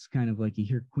mean, that's kind of like you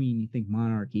hear queen, you think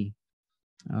monarchy.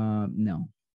 No.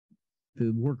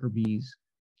 The worker bees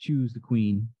choose the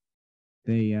queen.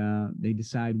 They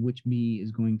decide which bee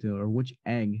is going to, or which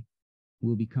egg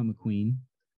will become a queen.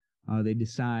 They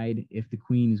decide if the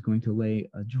queen is going to lay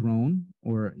a drone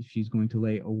or if she's going to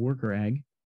lay a worker egg,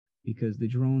 because the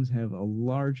drones have a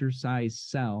larger size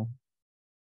cell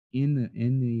in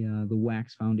the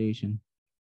wax foundation,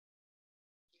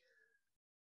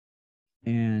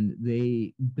 and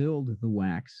they build the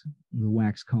wax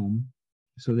comb,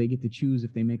 so they get to choose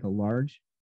if they make a large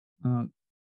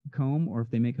comb or if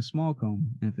they make a small comb.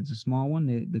 And if it's a small one,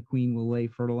 the queen will lay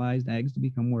fertilized eggs to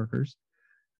become workers.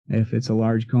 If it's a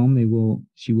large comb,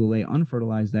 she will lay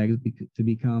unfertilized eggs to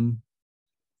become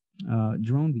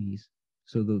drone bees.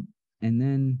 And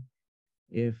then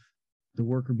if the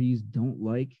worker bees don't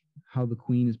like how the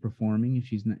queen is performing, if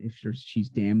she's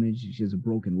damaged, if she has a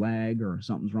broken leg or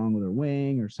something's wrong with her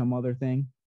wing or some other thing,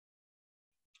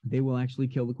 they will actually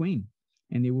kill the queen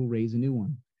and they will raise a new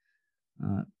one.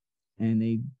 And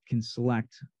they can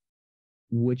select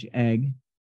which egg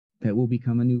that will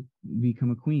become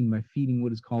a queen by feeding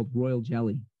what is called royal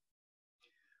jelly.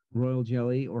 Royal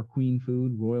jelly or queen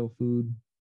food, royal food,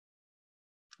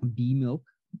 bee milk.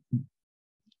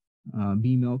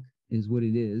 Bee milk is what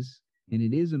it is, and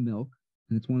it is a milk,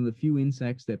 and it's one of the few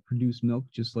insects that produce milk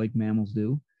just like mammals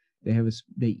do.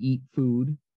 They eat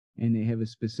food, and they have a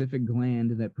specific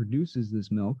gland that produces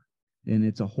this milk, and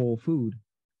it's a whole food.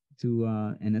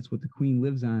 And that's what the queen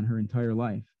lives on her entire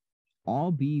life.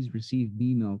 All bees receive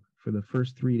bee milk for the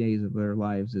first 3 days of their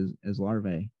lives as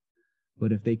larvae,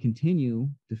 but if they continue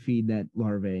to feed that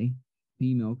larvae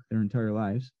bee milk their entire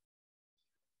lives,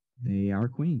 they are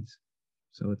queens.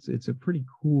 So it's a pretty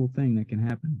cool thing that can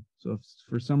happen. So if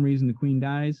for some reason the queen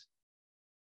dies,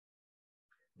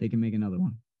 they can make another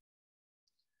one.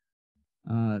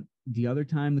 The other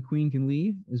time the queen can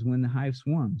leave is when the hive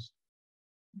swarms.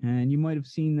 And you might have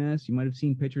seen this. You might have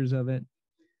seen pictures of it.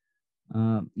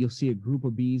 You'll see a group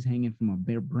of bees hanging from a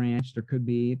bare branch. There could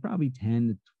be probably 10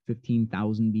 to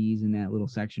 15,000 bees in that little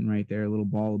section right there, a little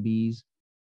ball of bees.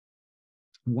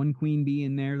 One queen bee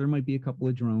in there. There might be a couple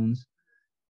of drones.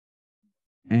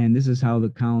 And this is how the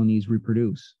colonies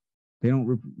reproduce.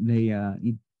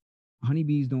 Honeybees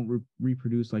don't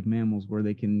reproduce like mammals, where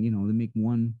they can, they make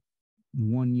one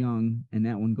young and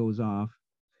that one goes off.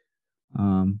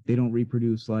 They don't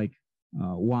reproduce like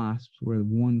wasps, where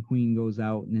one queen goes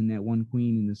out and then that one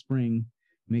queen in the spring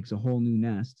makes a whole new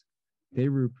nest. They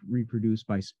reproduce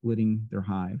by splitting their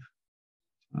hive.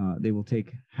 They will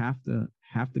take half the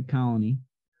colony,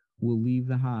 will leave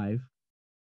the hive,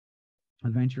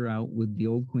 venture out with the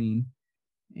old queen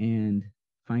and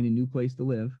find a new place to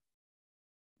live.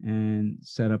 and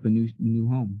set up a new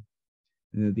home.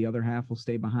 The other half will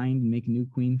stay behind and make a new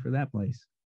queen for that place.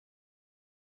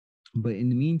 But in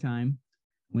the meantime,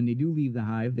 when they do leave the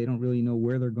hive, they don't really know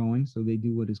where they're going. So they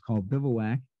do what is called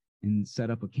bivouac and set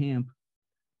up a camp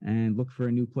and look for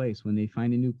a new place. When they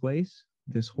find a new place,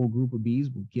 this whole group of bees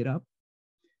will get up.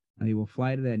 They will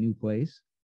fly to that new place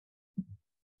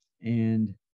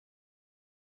and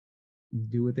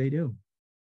do what they do.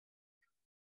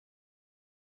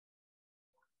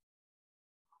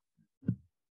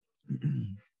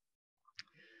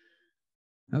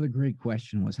 Another great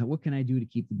question was, what can I do to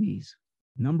keep the bees?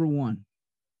 Number one,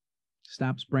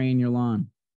 stop spraying your lawn.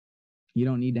 You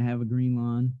don't need to have a green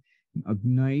lawn. A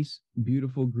nice,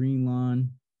 beautiful green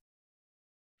lawn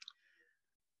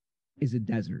is a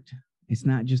desert. It's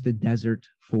not just a desert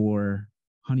for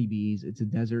honeybees. It's a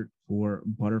desert for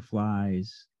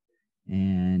butterflies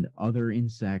and other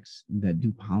insects that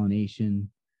do pollination,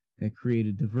 that create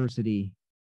a diversity.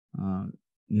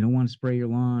 You don't want to spray your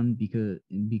lawn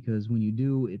because when you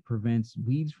do, it prevents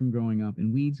weeds from growing up,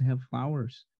 and weeds have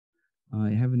flowers.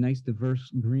 You have a nice diverse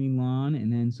green lawn,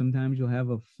 and then sometimes you'll have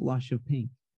a flush of pink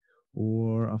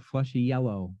or a flush of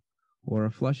yellow or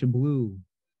a flush of blue.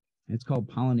 It's called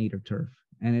pollinator turf,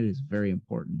 and it is very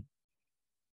important.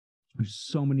 There's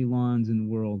so many lawns in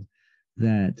the world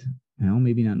that, well,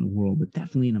 maybe not in the world, but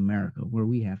definitely in America, where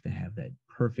we have to have that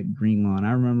perfect green lawn.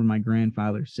 I remember my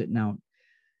grandfather sitting out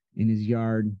in his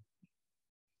yard,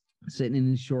 sitting in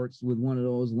his shorts with one of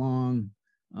those long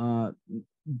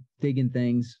digging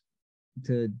things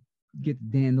to get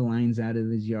the dandelions out of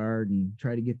his yard and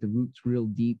try to get the roots real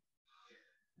deep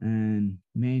and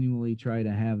manually try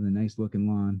to have the nice looking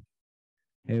lawn.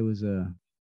 It was a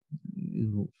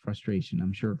frustration,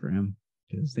 I'm sure, for him,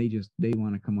 because they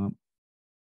want to come up.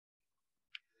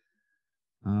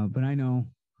 But I know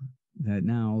that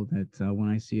now that when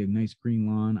I see a nice green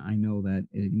lawn, I know that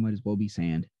it might as well be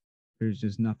sand. There's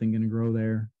just nothing going to grow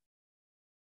there.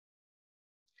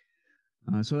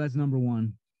 So that's number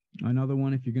one. Another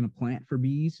one, if you're going to plant for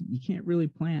bees, you can't really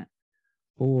plant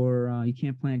you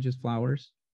can't plant just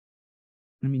flowers.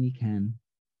 I mean, you can,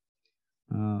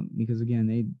 because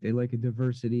again, they like a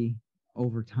diversity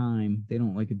over time. They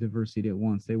don't like a diversity at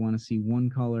once. They want to see one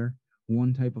color,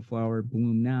 one type of flower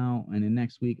bloom now, and then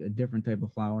next week, a different type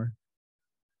of flower.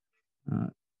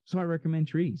 So I recommend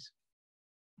trees.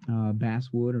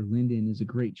 Basswood or linden is a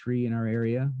great tree in our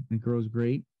area. It grows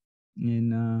great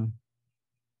in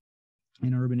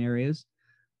urban areas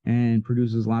and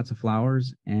produces lots of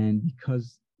flowers. And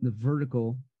because the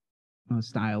vertical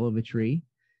style of a tree,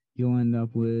 you'll end up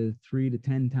with 3 to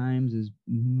 10 times as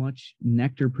much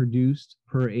nectar produced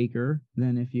per acre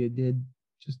than if you did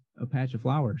just a patch of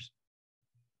flowers.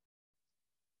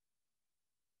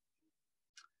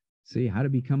 See, how to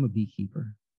become a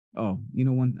beekeeper. Oh, you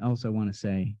know, one else I want to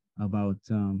say about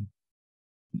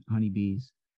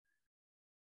honeybees.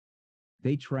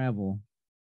 They travel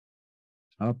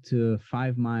up to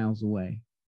 5 miles away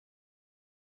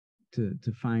to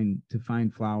find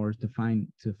flowers, to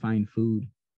find food,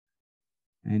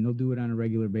 and they'll do it on a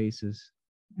regular basis.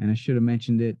 And I should have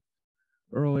mentioned it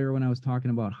earlier when I was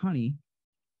talking about honey.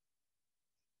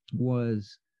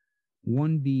 Was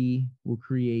one bee will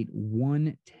create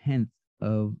 1/10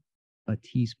 of a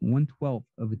teaspoon, 1/12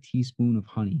 of a teaspoon of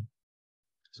honey.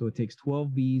 So it takes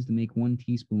 12 bees to make 1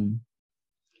 teaspoon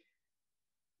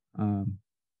of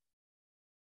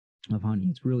honey.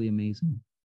 It's really amazing.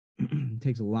 It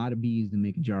takes a lot of bees to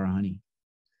make a jar of honey.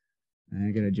 And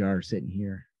I got a jar sitting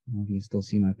here. I don't know if you can still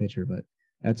see my picture, but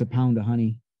that's a pound of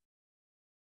honey.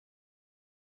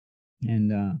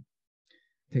 And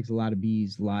it takes a lot of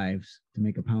bees' lives to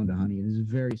make a pound of honey. This is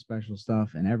very special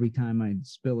stuff. And every time I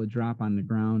spill a drop on the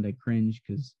ground, I cringe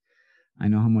because I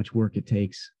know how much work it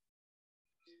takes.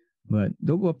 But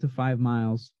they'll go up to 5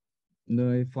 miles.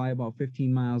 They fly about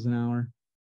 15 miles an hour.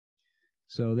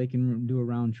 So they can do a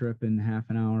round trip in half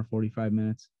an hour, 45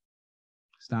 minutes.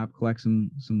 Stop, collect some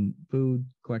food,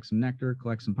 collect some nectar,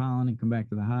 collect some pollen, and come back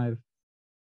to the hive.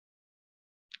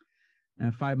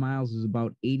 And 5 miles is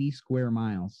about 80 square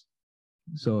miles.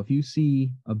 So if you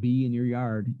see a bee in your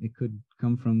yard, it could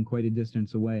come from quite a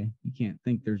distance away. You can't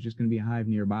think there's just going to be a hive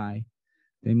nearby.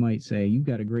 They might say, you've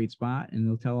got a great spot, and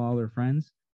they'll tell all their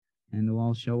friends, and they'll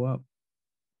all show up.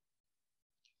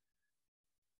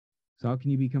 So how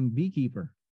can you become a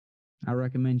beekeeper? I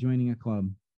recommend joining a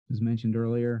club. As mentioned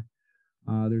earlier,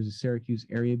 there's a Syracuse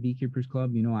Area Beekeepers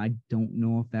Club. You know, I don't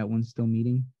know if that one's still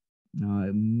meeting.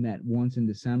 It met once in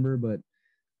December, but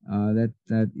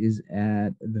that is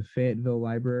at the Fayetteville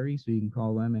Library, so you can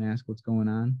call them and ask what's going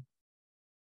on.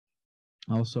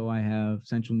 Also, I have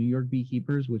Central New York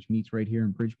Beekeepers, which meets right here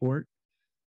in Bridgeport.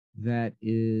 That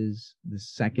is the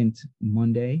second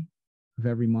Monday of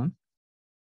every month.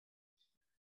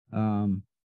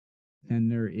 Then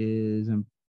there is, I'm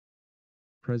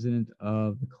president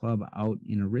of the club out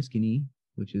in Oriskany,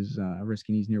 which is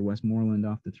Oriskany's near Westmoreland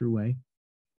off the Thruway.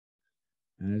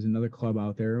 And there's another club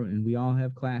out there, and we all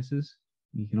have classes.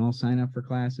 You can all sign up for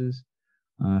classes.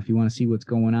 If you want to see what's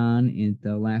going on in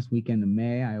the last weekend of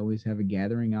May, I always have a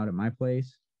gathering out at my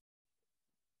place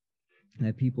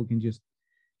that people can just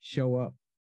show up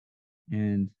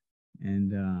and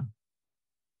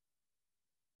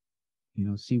you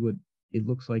know, see what it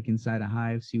looks like inside a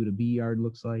hive, see what a bee yard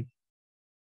looks like,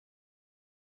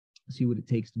 see what it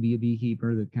takes to be a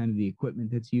beekeeper, the kind of the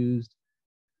equipment that's used.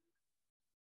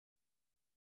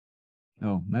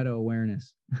 Oh, meta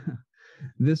awareness.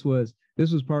 This was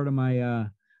part of my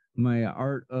my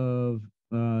art of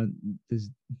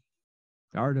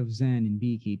art of Zen in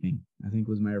beekeeping, I think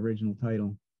was my original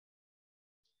title.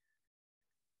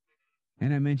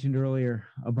 And I mentioned earlier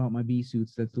about my bee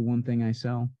suits. That's the one thing I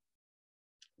sell.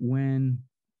 When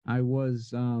I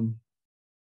was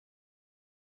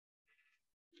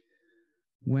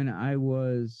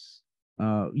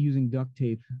using duct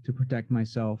tape to protect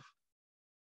myself,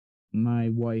 my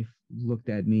wife looked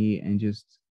at me and just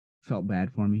felt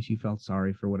bad for me. She felt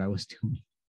sorry for what I was doing.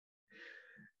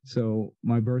 So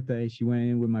my birthday, she went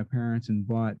in with my parents and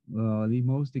bought the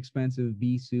most expensive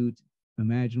bee suit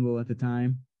imaginable at the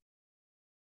time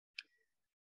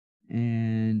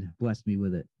and blessed me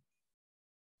with it.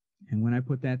 And when I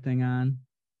put that thing on,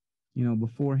 you know,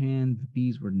 beforehand, the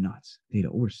bees were nuts. They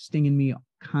were stinging me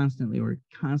constantly, or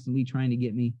constantly trying to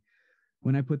get me.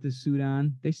 When I put this suit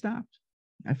on, they stopped.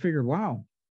 I figured, wow,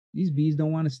 these bees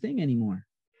don't want to sting anymore.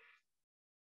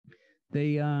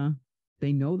 They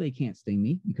know they can't sting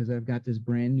me because I've got this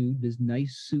brand new, this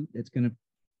nice suit that's going to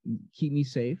keep me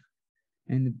safe.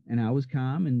 And I was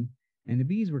calm, and the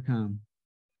bees were calm.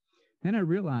 Then I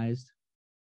realized,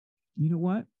 you know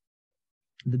what?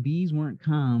 The bees weren't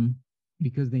calm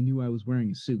because they knew I was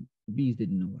wearing a suit. The bees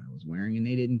didn't know what I was wearing, and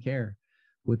they didn't care.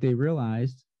 What they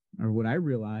realized, or what I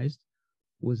realized,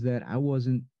 was that I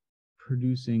wasn't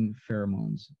producing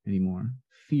pheromones anymore,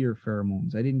 fear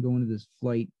pheromones. I didn't go into this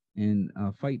fight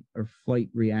or flight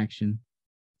reaction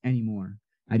anymore.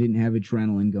 I didn't have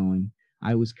adrenaline going.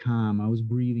 I was calm. I was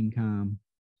breathing calm.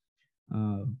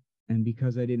 And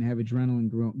because I didn't have adrenaline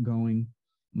going,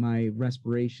 my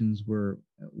respirations were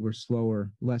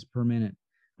slower, less per minute.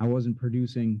 I wasn't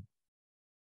producing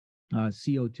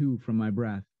CO2 from my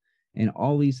breath. And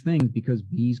all these things, because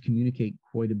bees communicate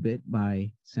quite a bit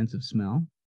by sense of smell,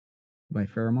 by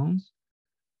pheromones,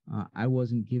 I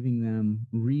wasn't giving them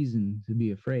reason to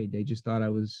be afraid. They just thought I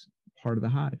was part of the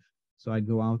hive. So I'd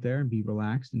go out there and be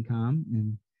relaxed and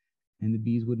calm, and the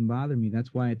bees wouldn't bother me.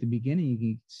 That's why at the beginning you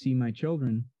can see my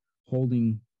children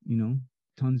holding, you know,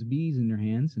 tons of bees in their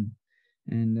hands,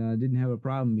 and didn't have a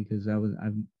problem because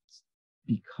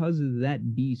because of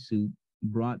that bee suit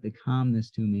brought the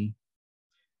calmness to me,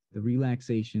 the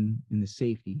relaxation and the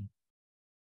safety.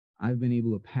 I've been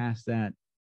able to pass that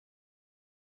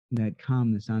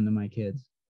calmness onto my kids,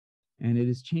 and it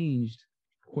has changed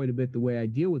quite a bit the way I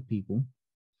deal with people.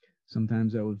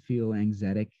 Sometimes I would feel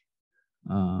anxiety,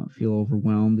 feel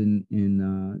overwhelmed, and you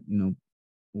know,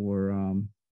 or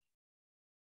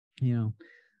you know,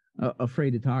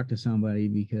 afraid to talk to somebody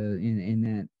because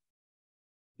in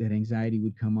that anxiety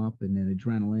would come up, and that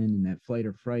adrenaline and that flight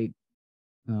or fright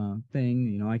thing.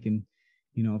 You know, I can,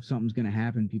 you know, if something's going to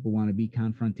happen, people want to be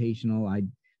confrontational. I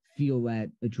feel that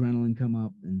adrenaline come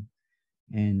up,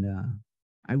 and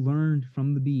I learned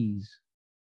from the bees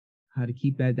how to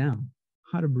keep that down,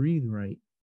 how to breathe right,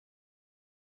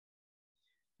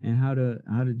 and how to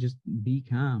just be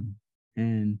calm.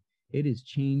 And it has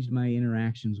changed my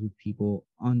interactions with people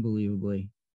unbelievably.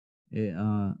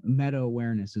 Meta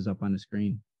awareness is up on the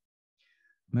screen.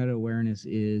 Meta awareness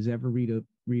is ever read a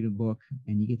book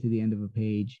and you get to the end of a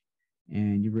page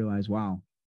and you realize, wow,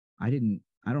 I don't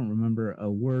remember a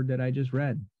word that I just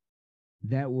read.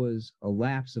 That was a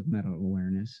lapse of meta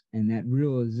awareness, and that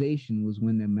realization was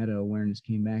when the meta awareness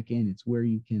came back in. It's where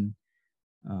you can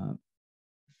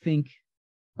think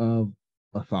of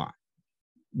a thought,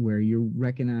 where you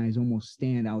recognize, almost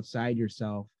stand outside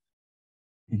yourself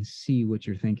and see what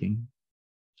you're thinking.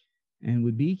 And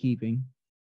with beekeeping,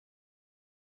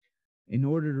 in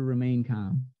order to remain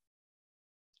calm,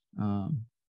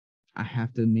 I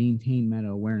have to maintain meta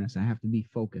awareness. I have to be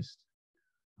focused.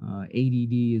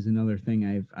 ADD is another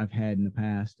thing I've had in the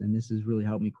past, and this has really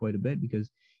helped me quite a bit because,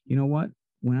 you know what?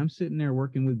 When I'm sitting there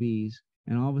working with bees,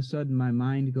 And all of a sudden my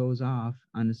mind goes off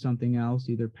onto something else,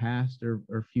 either past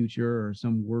or future, or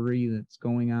some worry that's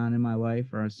going on in my life,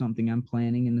 or something I'm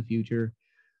planning in the future.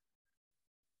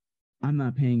 I'm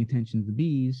not paying attention to the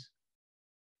bees,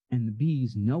 and the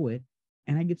bees know it,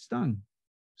 and I get stung.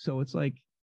 So it's like,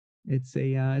 it's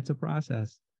a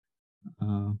process.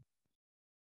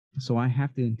 So I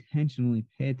have to intentionally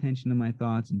pay attention to my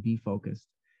thoughts and be focused.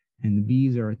 And the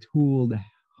bees are a tool to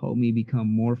help me become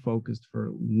more focused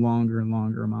for longer and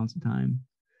longer amounts of time,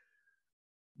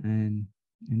 and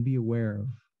be aware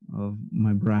of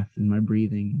my breath and my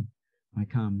breathing, my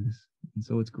calmness. And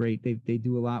so it's great. They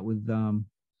do a lot with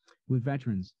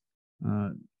veterans.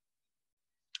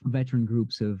 Veteran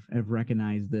groups have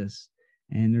recognized this,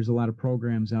 and there's a lot of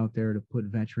programs out there to put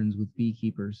veterans with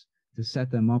beekeepers, to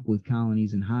set them up with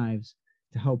colonies and hives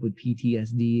to help with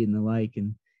PTSD and the like.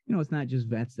 And it's not just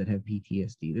vets that have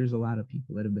PTSD. There's a lot of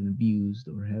people that have been abused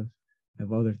or have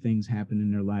other things happen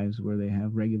in their lives where they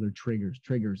have regular triggers.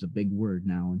 Trigger's a big word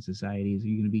now in society. Is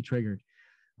you're going to be triggered.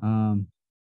 And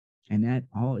that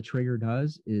all a trigger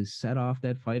does is set off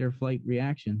that fight or flight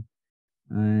reaction.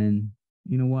 And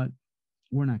you know what?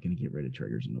 We're not going to get rid of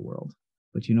triggers in the world.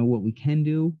 But you know what we can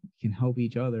do? We can help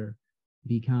each other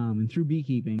be calm. And through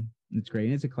beekeeping, it's great.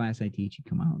 And it's a class I teach. You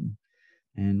come out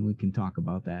and we can talk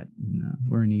about that. And,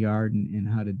 we're in the yard and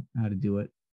how to do it.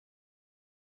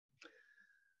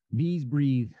 Bees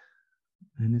breathe.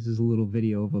 And this is a little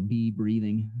video of a bee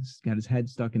breathing. He's got his head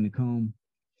stuck in the comb,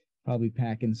 probably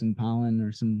packing some pollen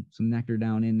or some nectar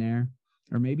down in there.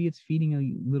 Or maybe it's feeding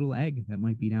a little egg that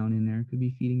might be down in there. It could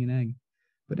be feeding an egg.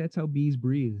 But that's how bees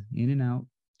breathe, in and out,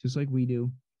 just like we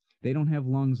do. They don't have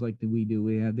lungs like we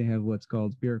do. They have what's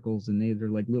called spiracles, and they're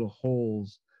like little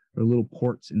holes or little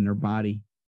ports in their body.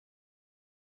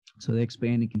 So they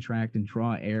expand and contract and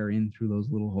draw air in through those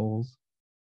little holes.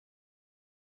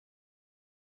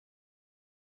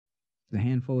 The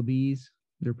handful of bees,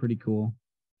 they're pretty cool.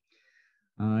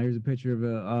 Here's a picture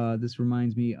of this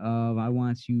reminds me of, I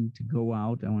want you to go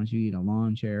out. I want you to eat a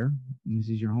lawn chair. This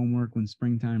is your homework when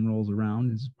springtime rolls around.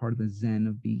 This is part of the zen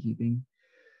of beekeeping.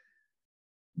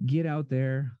 Get out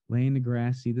there, lay in the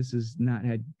grass. See, this has not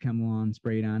had Camelon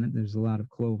sprayed on it. There's a lot of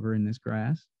clover in this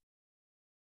grass.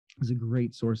 It's a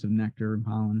great source of nectar and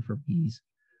pollen for bees,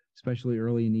 especially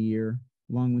early in the year,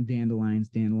 along with dandelions.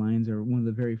 Dandelions are one of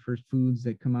the very first foods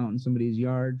that come out in somebody's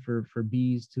yard for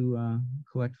bees to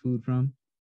collect food from.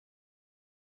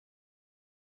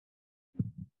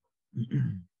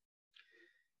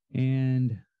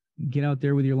 And get out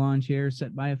there with your lawn chair,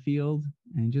 set by a field,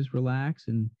 and just relax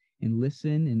and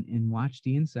listen and watch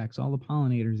the insects, all the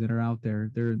pollinators that are out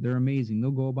there. They're amazing. They'll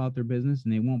go about their business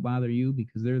and they won't bother you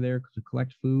because they're there to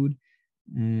collect food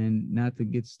and not to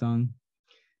get stung.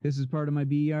 This is part of my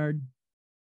bee yard.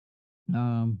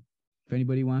 If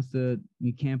anybody wants to,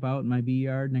 you camp out in my bee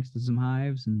yard next to some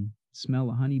hives and smell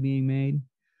the honey being made.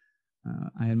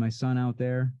 I had my son out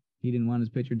there. He didn't want his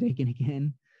picture taken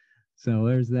again. So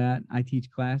there's that. I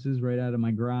teach classes right out of my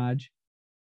garage.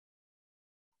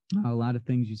 A lot of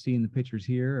things you see in the pictures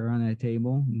here are on that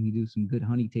table. You do some good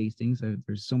honey tastings.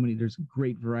 There's a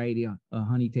great variety of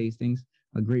honey tastings,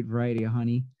 a great variety of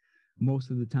honey. Most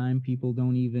of the time, people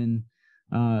don't even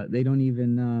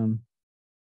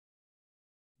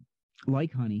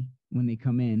like honey when they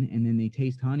come in, and then they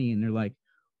taste honey and they're like,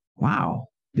 wow,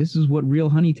 this is what real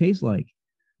honey tastes like.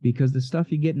 Because the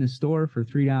stuff you get in the store for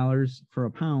 $3 for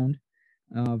a pound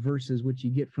versus what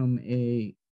you get from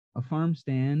a farm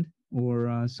stand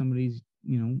or somebody's,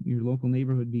 your local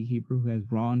neighborhood beekeeper who has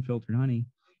raw unfiltered honey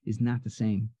is not the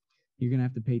same. You're going to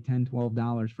have to pay $10,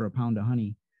 $12 for a pound of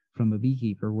honey from a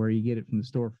beekeeper where you get it from the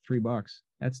store for $3.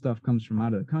 That stuff comes from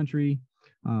out of the country.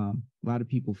 A lot of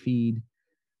people feed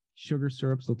sugar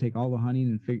syrups. They'll take all the honey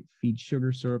and feed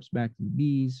sugar syrups back to the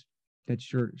bees. That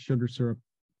sugar syrup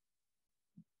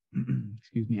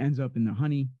ends up in the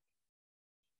honey.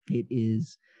 It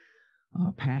is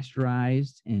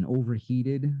pasteurized and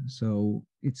overheated, so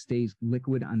it stays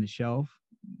liquid on the shelf.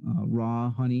 Raw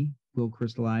honey will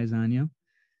crystallize on you.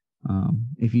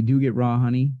 If you do get raw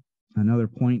honey, another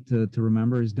point to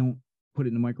remember is don't put it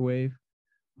in the microwave.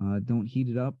 Don't heat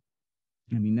it up.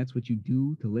 I mean, that's what you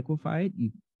do to liquefy it.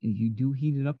 You do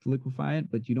heat it up to liquefy it,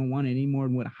 but you don't want it any more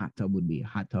than what a hot tub would be. A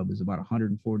hot tub is about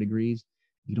 104 degrees.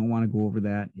 You don't want to go over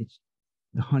that.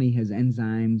 The honey has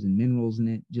enzymes and minerals in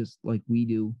it, just like we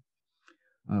do.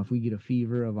 If we get a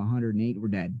fever of 108, we're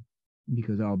dead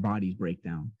because our bodies break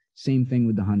down. Same thing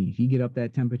with the honey. If you get up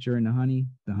that temperature in the honey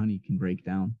can break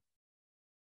down.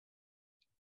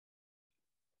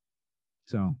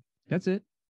 So that's it.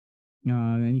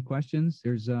 Any questions?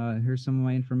 Here's some of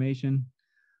my information.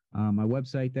 My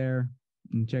website there.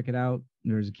 You can check it out.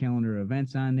 There's a calendar of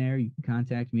events on there. You can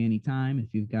contact me anytime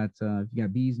if you've got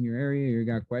bees in your area or you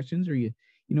got questions, or you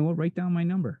know what, write down my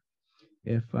number.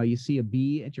 If you see a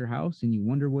bee at your house and you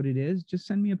wonder what it is, just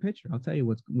send me a picture. I'll tell you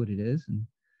what it is and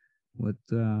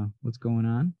what's going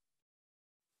on.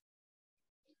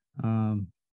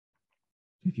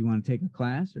 If you want to take a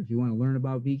class or if you want to learn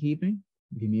about beekeeping,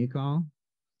 give me a call,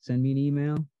 send me an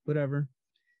email, whatever.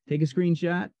 Take a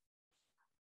screenshot.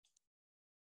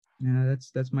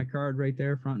 That's my card right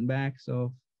there, front and back.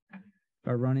 So if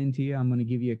I run into you, I'm going to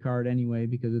give you a card anyway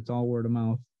because it's all word of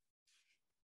mouth.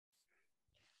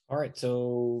 All right.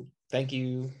 So thank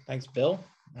you. Thanks, Bill.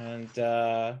 And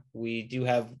we do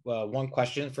have one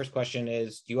question. The first question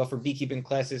is, do you offer beekeeping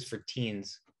classes for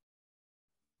teens?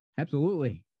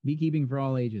 Absolutely. Beekeeping for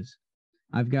all ages.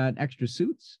 I've got extra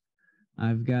suits.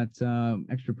 I've got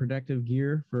extra protective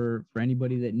gear for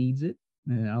anybody that needs it.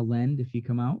 I'll lend if you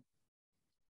come out.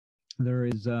 There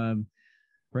is,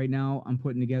 right now, I'm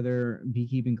putting together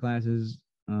beekeeping classes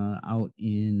out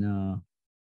in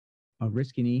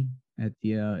Oriskany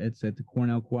it's at the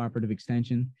Cornell Cooperative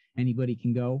Extension. Anybody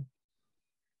can go.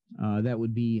 That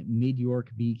would be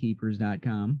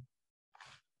midyorkbeekeepers.com.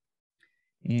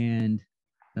 And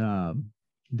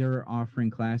they're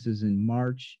offering classes in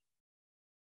March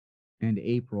and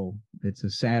April. It's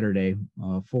a Saturday,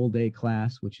 full day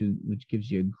class, which gives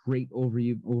you a great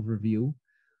overview.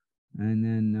 And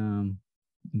then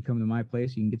you can come to my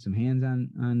place. You can get some hands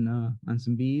on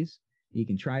some bees. You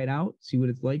can try it out, see what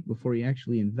it's like before you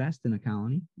actually invest in a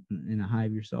colony, in a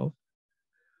hive yourself.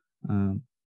 Or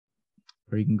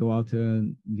you can go out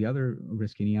to the other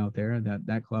Oriskany out there,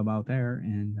 that club out there,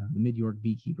 and the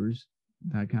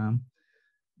midyorkbeekeepers.com,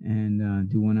 and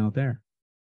do one out there.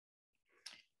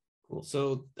 Cool.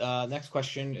 So next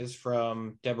question is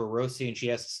from Deborah Rossi, and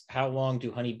she asks, how long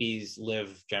do honeybees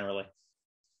live generally?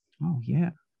 Oh, yeah,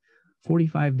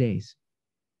 45 days.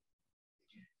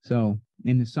 So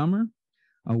in the summer,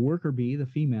 a worker bee, the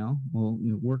female, will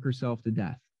work herself to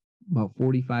death, about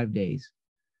 45 days.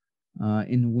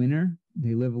 In the winter,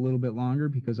 they live a little bit longer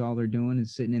because all they're doing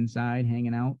is sitting inside,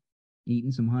 hanging out,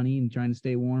 eating some honey and trying to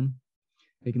stay warm.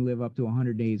 They can live up to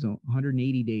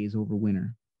 180 days over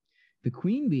winter. The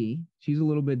queen bee, she's a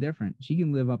little bit different. She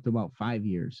can live up to about 5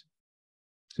 years.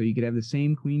 So you could have the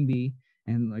same queen bee,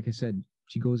 and like I said,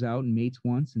 she goes out and mates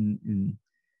once and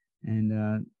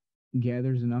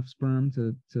gathers enough sperm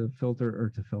to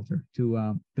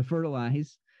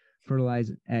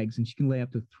fertilize eggs, and she can lay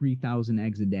up to 3,000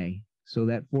 eggs a day. So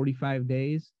that 45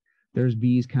 days, there's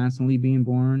bees constantly being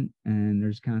born and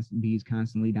there's bees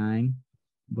constantly dying.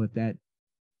 But that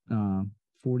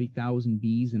 40,000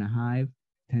 bees in a hive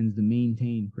tends to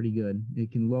maintain pretty good.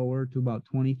 It can lower to about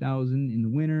 20,000 in the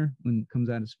winter when it comes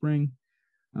out of spring,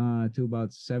 to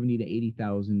about 70 to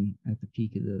 80,000 at the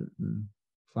peak of the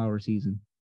flower season.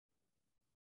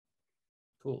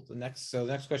 Cool. The next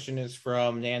question is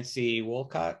from Nancy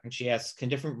Wolcott, and she asks, can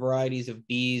different varieties of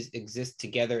bees exist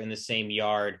together in the same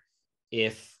yard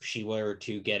if she were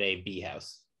to get a bee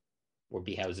house or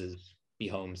bee houses, bee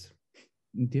homes?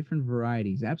 Different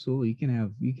varieties, absolutely.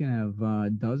 You can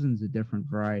have dozens of different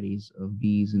varieties of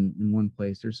bees in one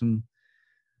place. There's some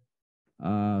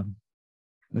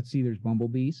let's see, there's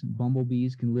bumblebees.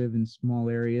 Bumblebees can live in small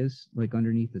areas, like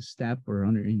underneath a step or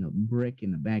under brick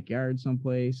in the backyard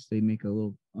someplace. They make a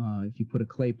little, if you put a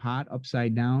clay pot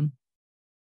upside down,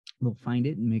 they'll find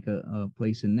it and make a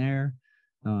place in there.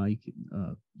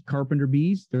 Carpenter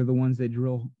bees, they're the ones that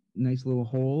drill nice little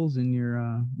holes in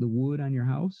your the wood on your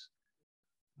house.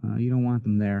 You don't want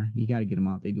them there. You got to get them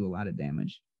out. They do a lot of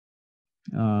damage.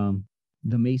 The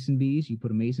mason bees, you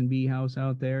put a mason bee house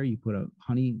out there. You put a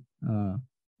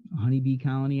honeybee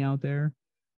colony out there.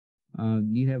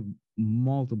 You have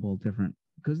multiple different,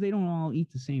 because they don't all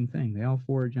eat the same thing. They all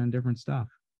forage on different stuff.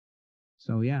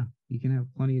 So yeah, you can have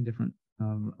plenty of different,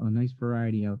 a nice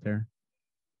variety out there.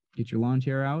 Get your lawn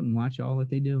chair out and watch all that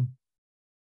they do.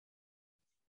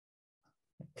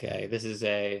 Okay, this is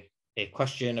a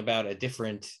question about a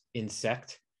different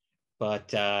insect,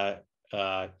 but I,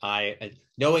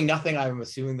 knowing nothing, I'm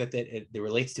assuming that it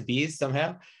relates to bees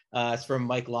somehow. It's from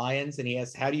Mike Lyons, and he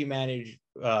asks, how do you manage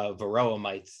varroa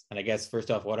mites? And I guess first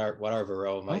off, what are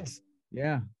varroa mites? Oh,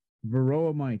 yeah,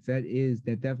 varroa mites.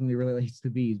 That definitely relates to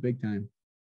bees big time.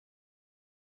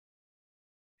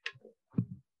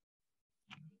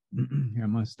 Here,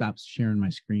 I'm gonna stop sharing my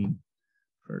screen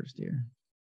first here.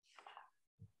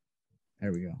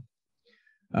 There we go.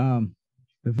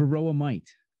 The varroa mite.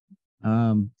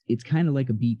 It's kind of like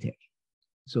a bee tick.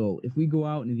 So if we go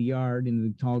out into the yard, into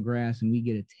the tall grass, and we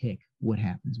get a tick, what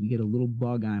happens? We get a little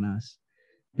bug on us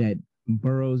that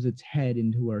burrows its head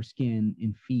into our skin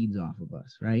and feeds off of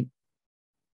us, right?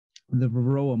 The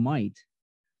varroa mite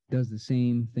does the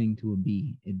same thing to a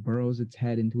bee. It burrows its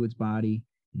head into its body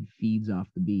and feeds off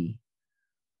the bee.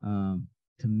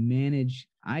 To manage,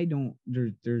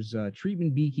 there's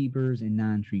treatment beekeepers and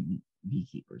non-treatment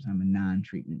beekeepers. I'm a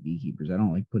non-treatment beekeepers. I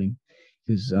don't like putting,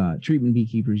 because treatment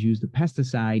beekeepers use the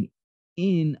pesticide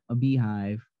in a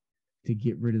beehive to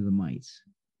get rid of the mites.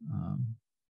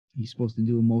 You're supposed to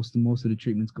do most of the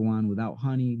treatments go on without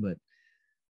honey, but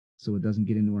so it doesn't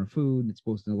get into our food.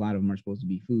 A lot of them are supposed to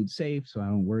be food safe, so I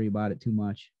don't worry about it too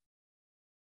much.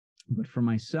 But for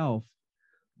myself,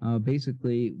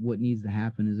 basically what needs to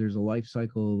happen is there's a life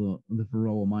cycle of the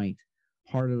varroa mite.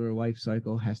 Part of their life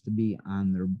cycle has to be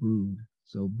on their brood.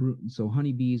 So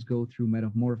honeybees go through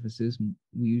metamorphosis.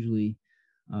 We usually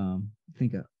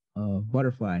think of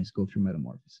butterflies go through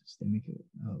metamorphosis. They make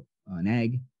an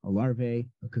egg, a larvae,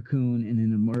 a cocoon, and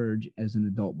then emerge as an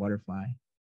adult butterfly.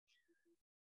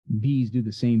 Bees do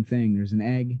the same thing. There's an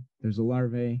egg, there's a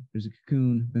larvae, there's a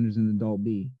cocoon, then there's an adult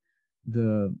bee.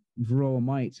 The varroa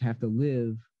mites have to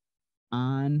live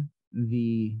on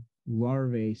the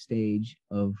larvae stage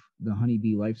of the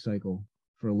honeybee life cycle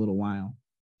for a little while.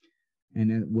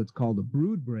 And what's called a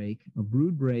brood break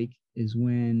is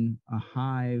when a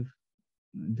hive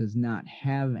does not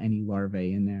have any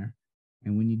larvae in there.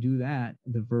 And when you do that,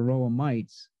 the varroa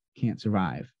mites can't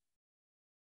survive.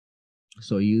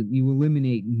 So you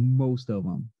eliminate most of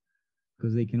them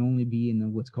because they can only be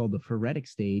in what's called the phoretic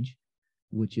stage,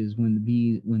 which is when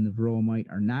the varroa mite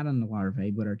are not on the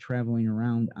larvae, but are traveling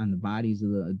around on the bodies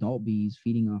of the adult bees,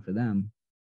 feeding off of them.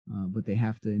 But they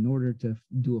have to, in order to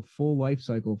do a full life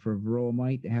cycle for a varroa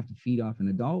mite, they have to feed off an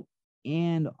adult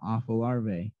and off a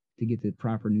larvae to get the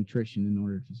proper nutrition in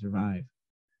order to survive.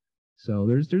 So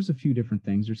there's a few different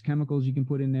things. There's chemicals you can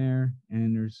put in there,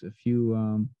 and there's a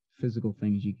few physical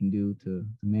things you can do to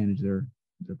manage their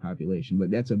population.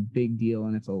 But that's a big deal,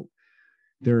 and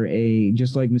they're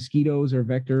just like mosquitoes are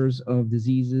vectors of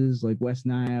diseases like West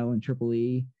Nile and Triple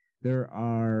E. There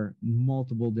are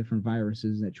multiple different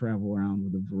viruses that travel around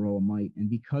with the varroa mite,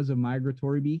 and because of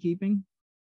migratory beekeeping,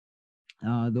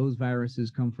 those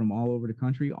viruses come from all over the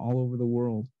country, all over the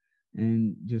world,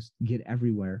 and just get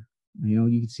everywhere.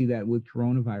 You can see that with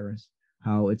coronavirus,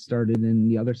 how it started in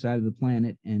the other side of the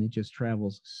planet and it just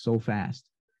travels so fast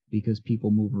because people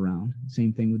move around.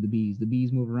 Same thing with the bees. The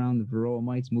bees move around, the varroa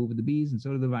mites move with the bees, and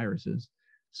so do the viruses.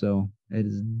 So it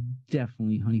is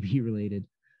definitely honeybee related.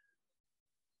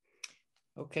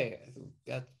 Okay, I think we've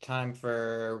got time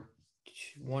for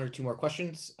one or two more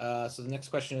questions. So the next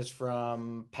question is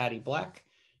from Patty Black,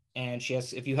 and she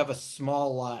asks, if you have a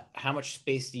small lot, how much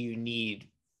space do you need,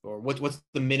 or what's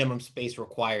the minimum space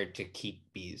required to keep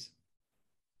bees?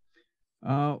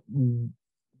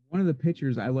 One of the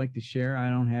pictures I like to share, I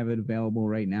don't have it available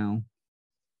right now,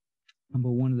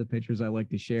 but one of the pictures I like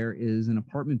to share is an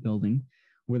apartment building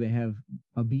where they have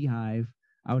a beehive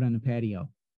out on the patio.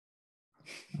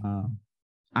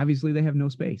 Obviously, they have no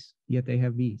space, yet they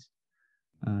have bees.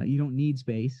 You don't need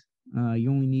space.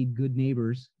 You only need good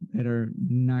neighbors that are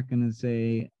not going to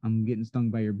say, I'm getting stung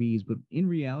by your bees. But in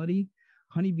reality,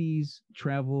 honeybees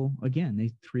travel, again,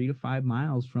 they 3 to 5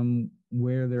 miles from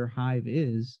where their hive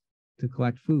is to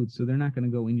collect food. So they're not going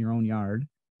to go in your own yard.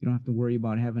 You don't have to worry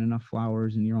about having enough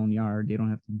flowers in your own yard. They don't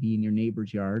have to be in your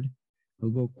neighbor's yard. They'll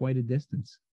go quite a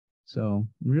distance. So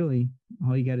really,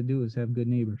 all you got to do is have good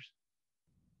neighbors.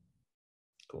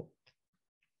 Cool.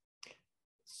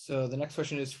 So the next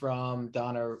question is from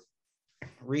Donna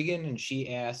Regan, and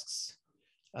she asks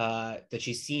that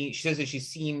she says that she's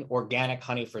seen organic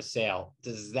honey for sale.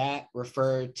 Does that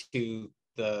refer to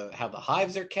how the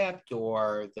hives are kept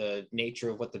or the nature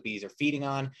of what the bees are feeding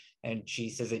on? And she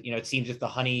says that, it seems if the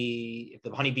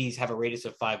honeybees have a radius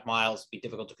of 5 miles, it'd be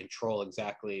difficult to control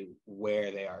exactly where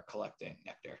they are collecting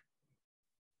nectar.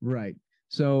 Right.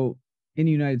 So in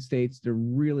the United States, there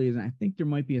really isn't. I think there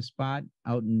might be a spot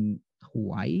out in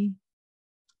Hawaii,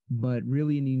 but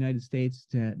really in the United States,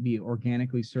 to be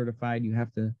organically certified, you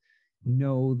have to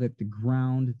know that the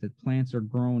ground that plants are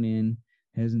grown in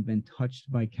hasn't been touched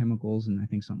by chemicals in, I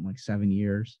think, something like 7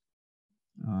 years.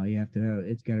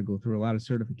 It's got to go through a lot of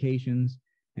certifications.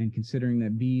 And considering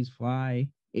that bees fly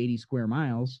 80 square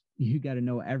miles, you got to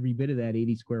know every bit of that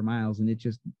 80 square miles, and it's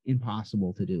just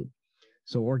impossible to do.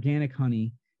 So organic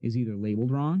honey is either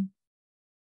labeled wrong,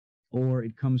 or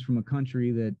it comes from a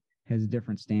country that has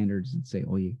different standards and say,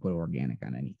 oh, you can put organic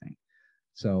on anything.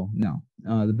 So no,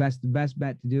 the best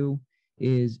bet to do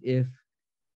is if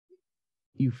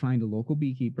you find a local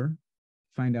beekeeper,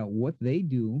 find out what they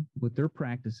do, what their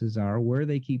practices are, where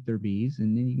they keep their bees,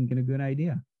 and then you can get a good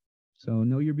idea. So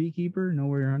know your beekeeper, know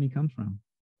where your honey comes from.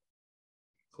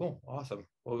 Cool, awesome.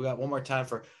 Well, we got one more time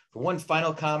for one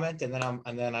final comment, and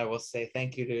then I will say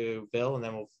thank you to Bill, and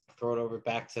then we'll throw it over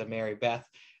back to Mary Beth.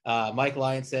 Mike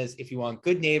Lyon says, if you want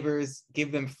good neighbors,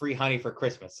 give them free honey for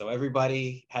Christmas. So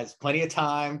everybody has plenty of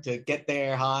time to get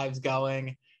their hives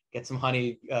going, get some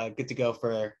honey good to go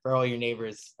for all your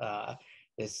neighbors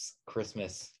this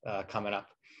Christmas coming up.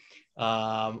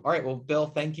 All right, well, Bill,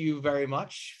 thank you very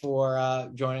much for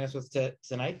joining us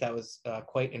tonight. That was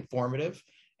quite informative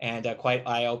and quite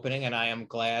eye-opening, and I am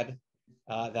glad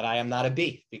that I am not a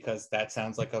bee, because that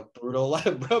sounds like a brutal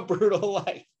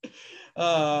life.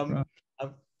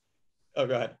 Oh,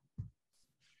 go ahead.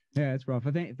 Yeah, it's rough.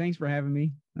 Thanks for having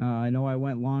me. I know I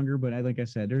went longer, but like I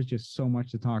said, there's just so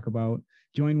much to talk about.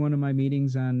 Join one of my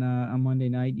meetings on Monday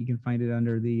night. You can find it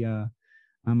under the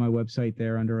on my website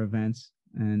there under events,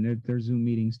 and there's Zoom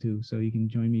meetings too. So you can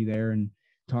join me there and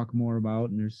talk more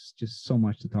about. And there's just so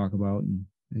much to talk about, and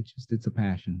it's a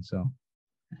passion. So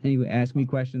anyway, ask me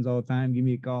questions all the time. Give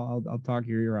me a call. I'll talk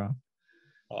your ear off.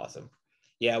 Awesome.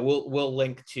 Yeah, we'll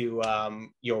link to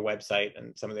your website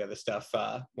and some of the other stuff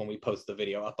when we post the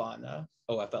video up on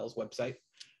OFL's website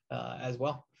as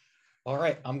well. All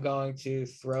right, I'm going to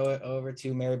throw it over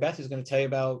to Mary Beth, who's going to tell you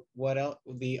about what else,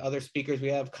 the other speakers we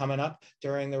have coming up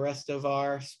during the rest of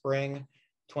our spring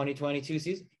 2022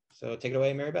 season. So take it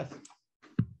away, Mary Beth.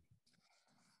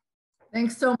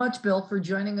 Thanks so much, Bill, for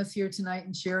joining us here tonight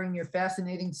and sharing your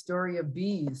fascinating story of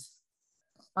bees.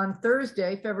 On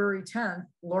Thursday, February 10th,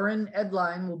 Lauren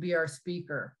Edline will be our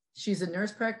speaker. She's a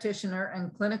nurse practitioner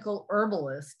and clinical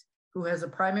herbalist who has a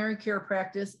primary care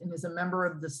practice and is a member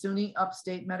of the SUNY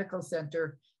Upstate Medical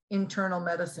Center Internal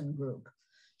Medicine Group.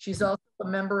 She's also a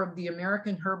member of the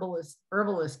American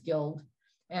Herbalist Guild,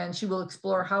 and she will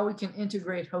explore how we can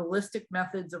integrate holistic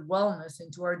methods of wellness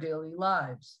into our daily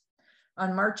lives.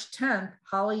 On March 10th,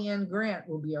 Holly Ann Grant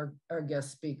will be our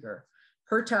guest speaker.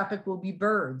 Her topic will be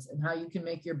birds and how you can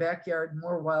make your backyard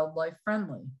more wildlife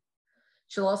friendly.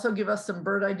 She'll also give us some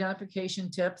bird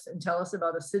identification tips and tell us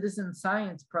about a citizen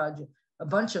science project, a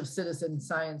bunch of citizen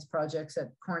science projects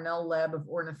at Cornell Lab of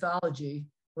Ornithology,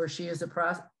 where she is a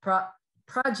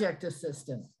project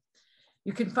assistant.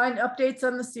 You can find updates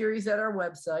on the series at our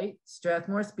website,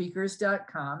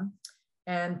 strathmorespeakers.com.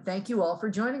 And thank you all for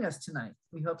joining us tonight.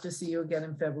 We hope to see you again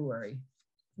in February.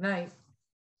 Night.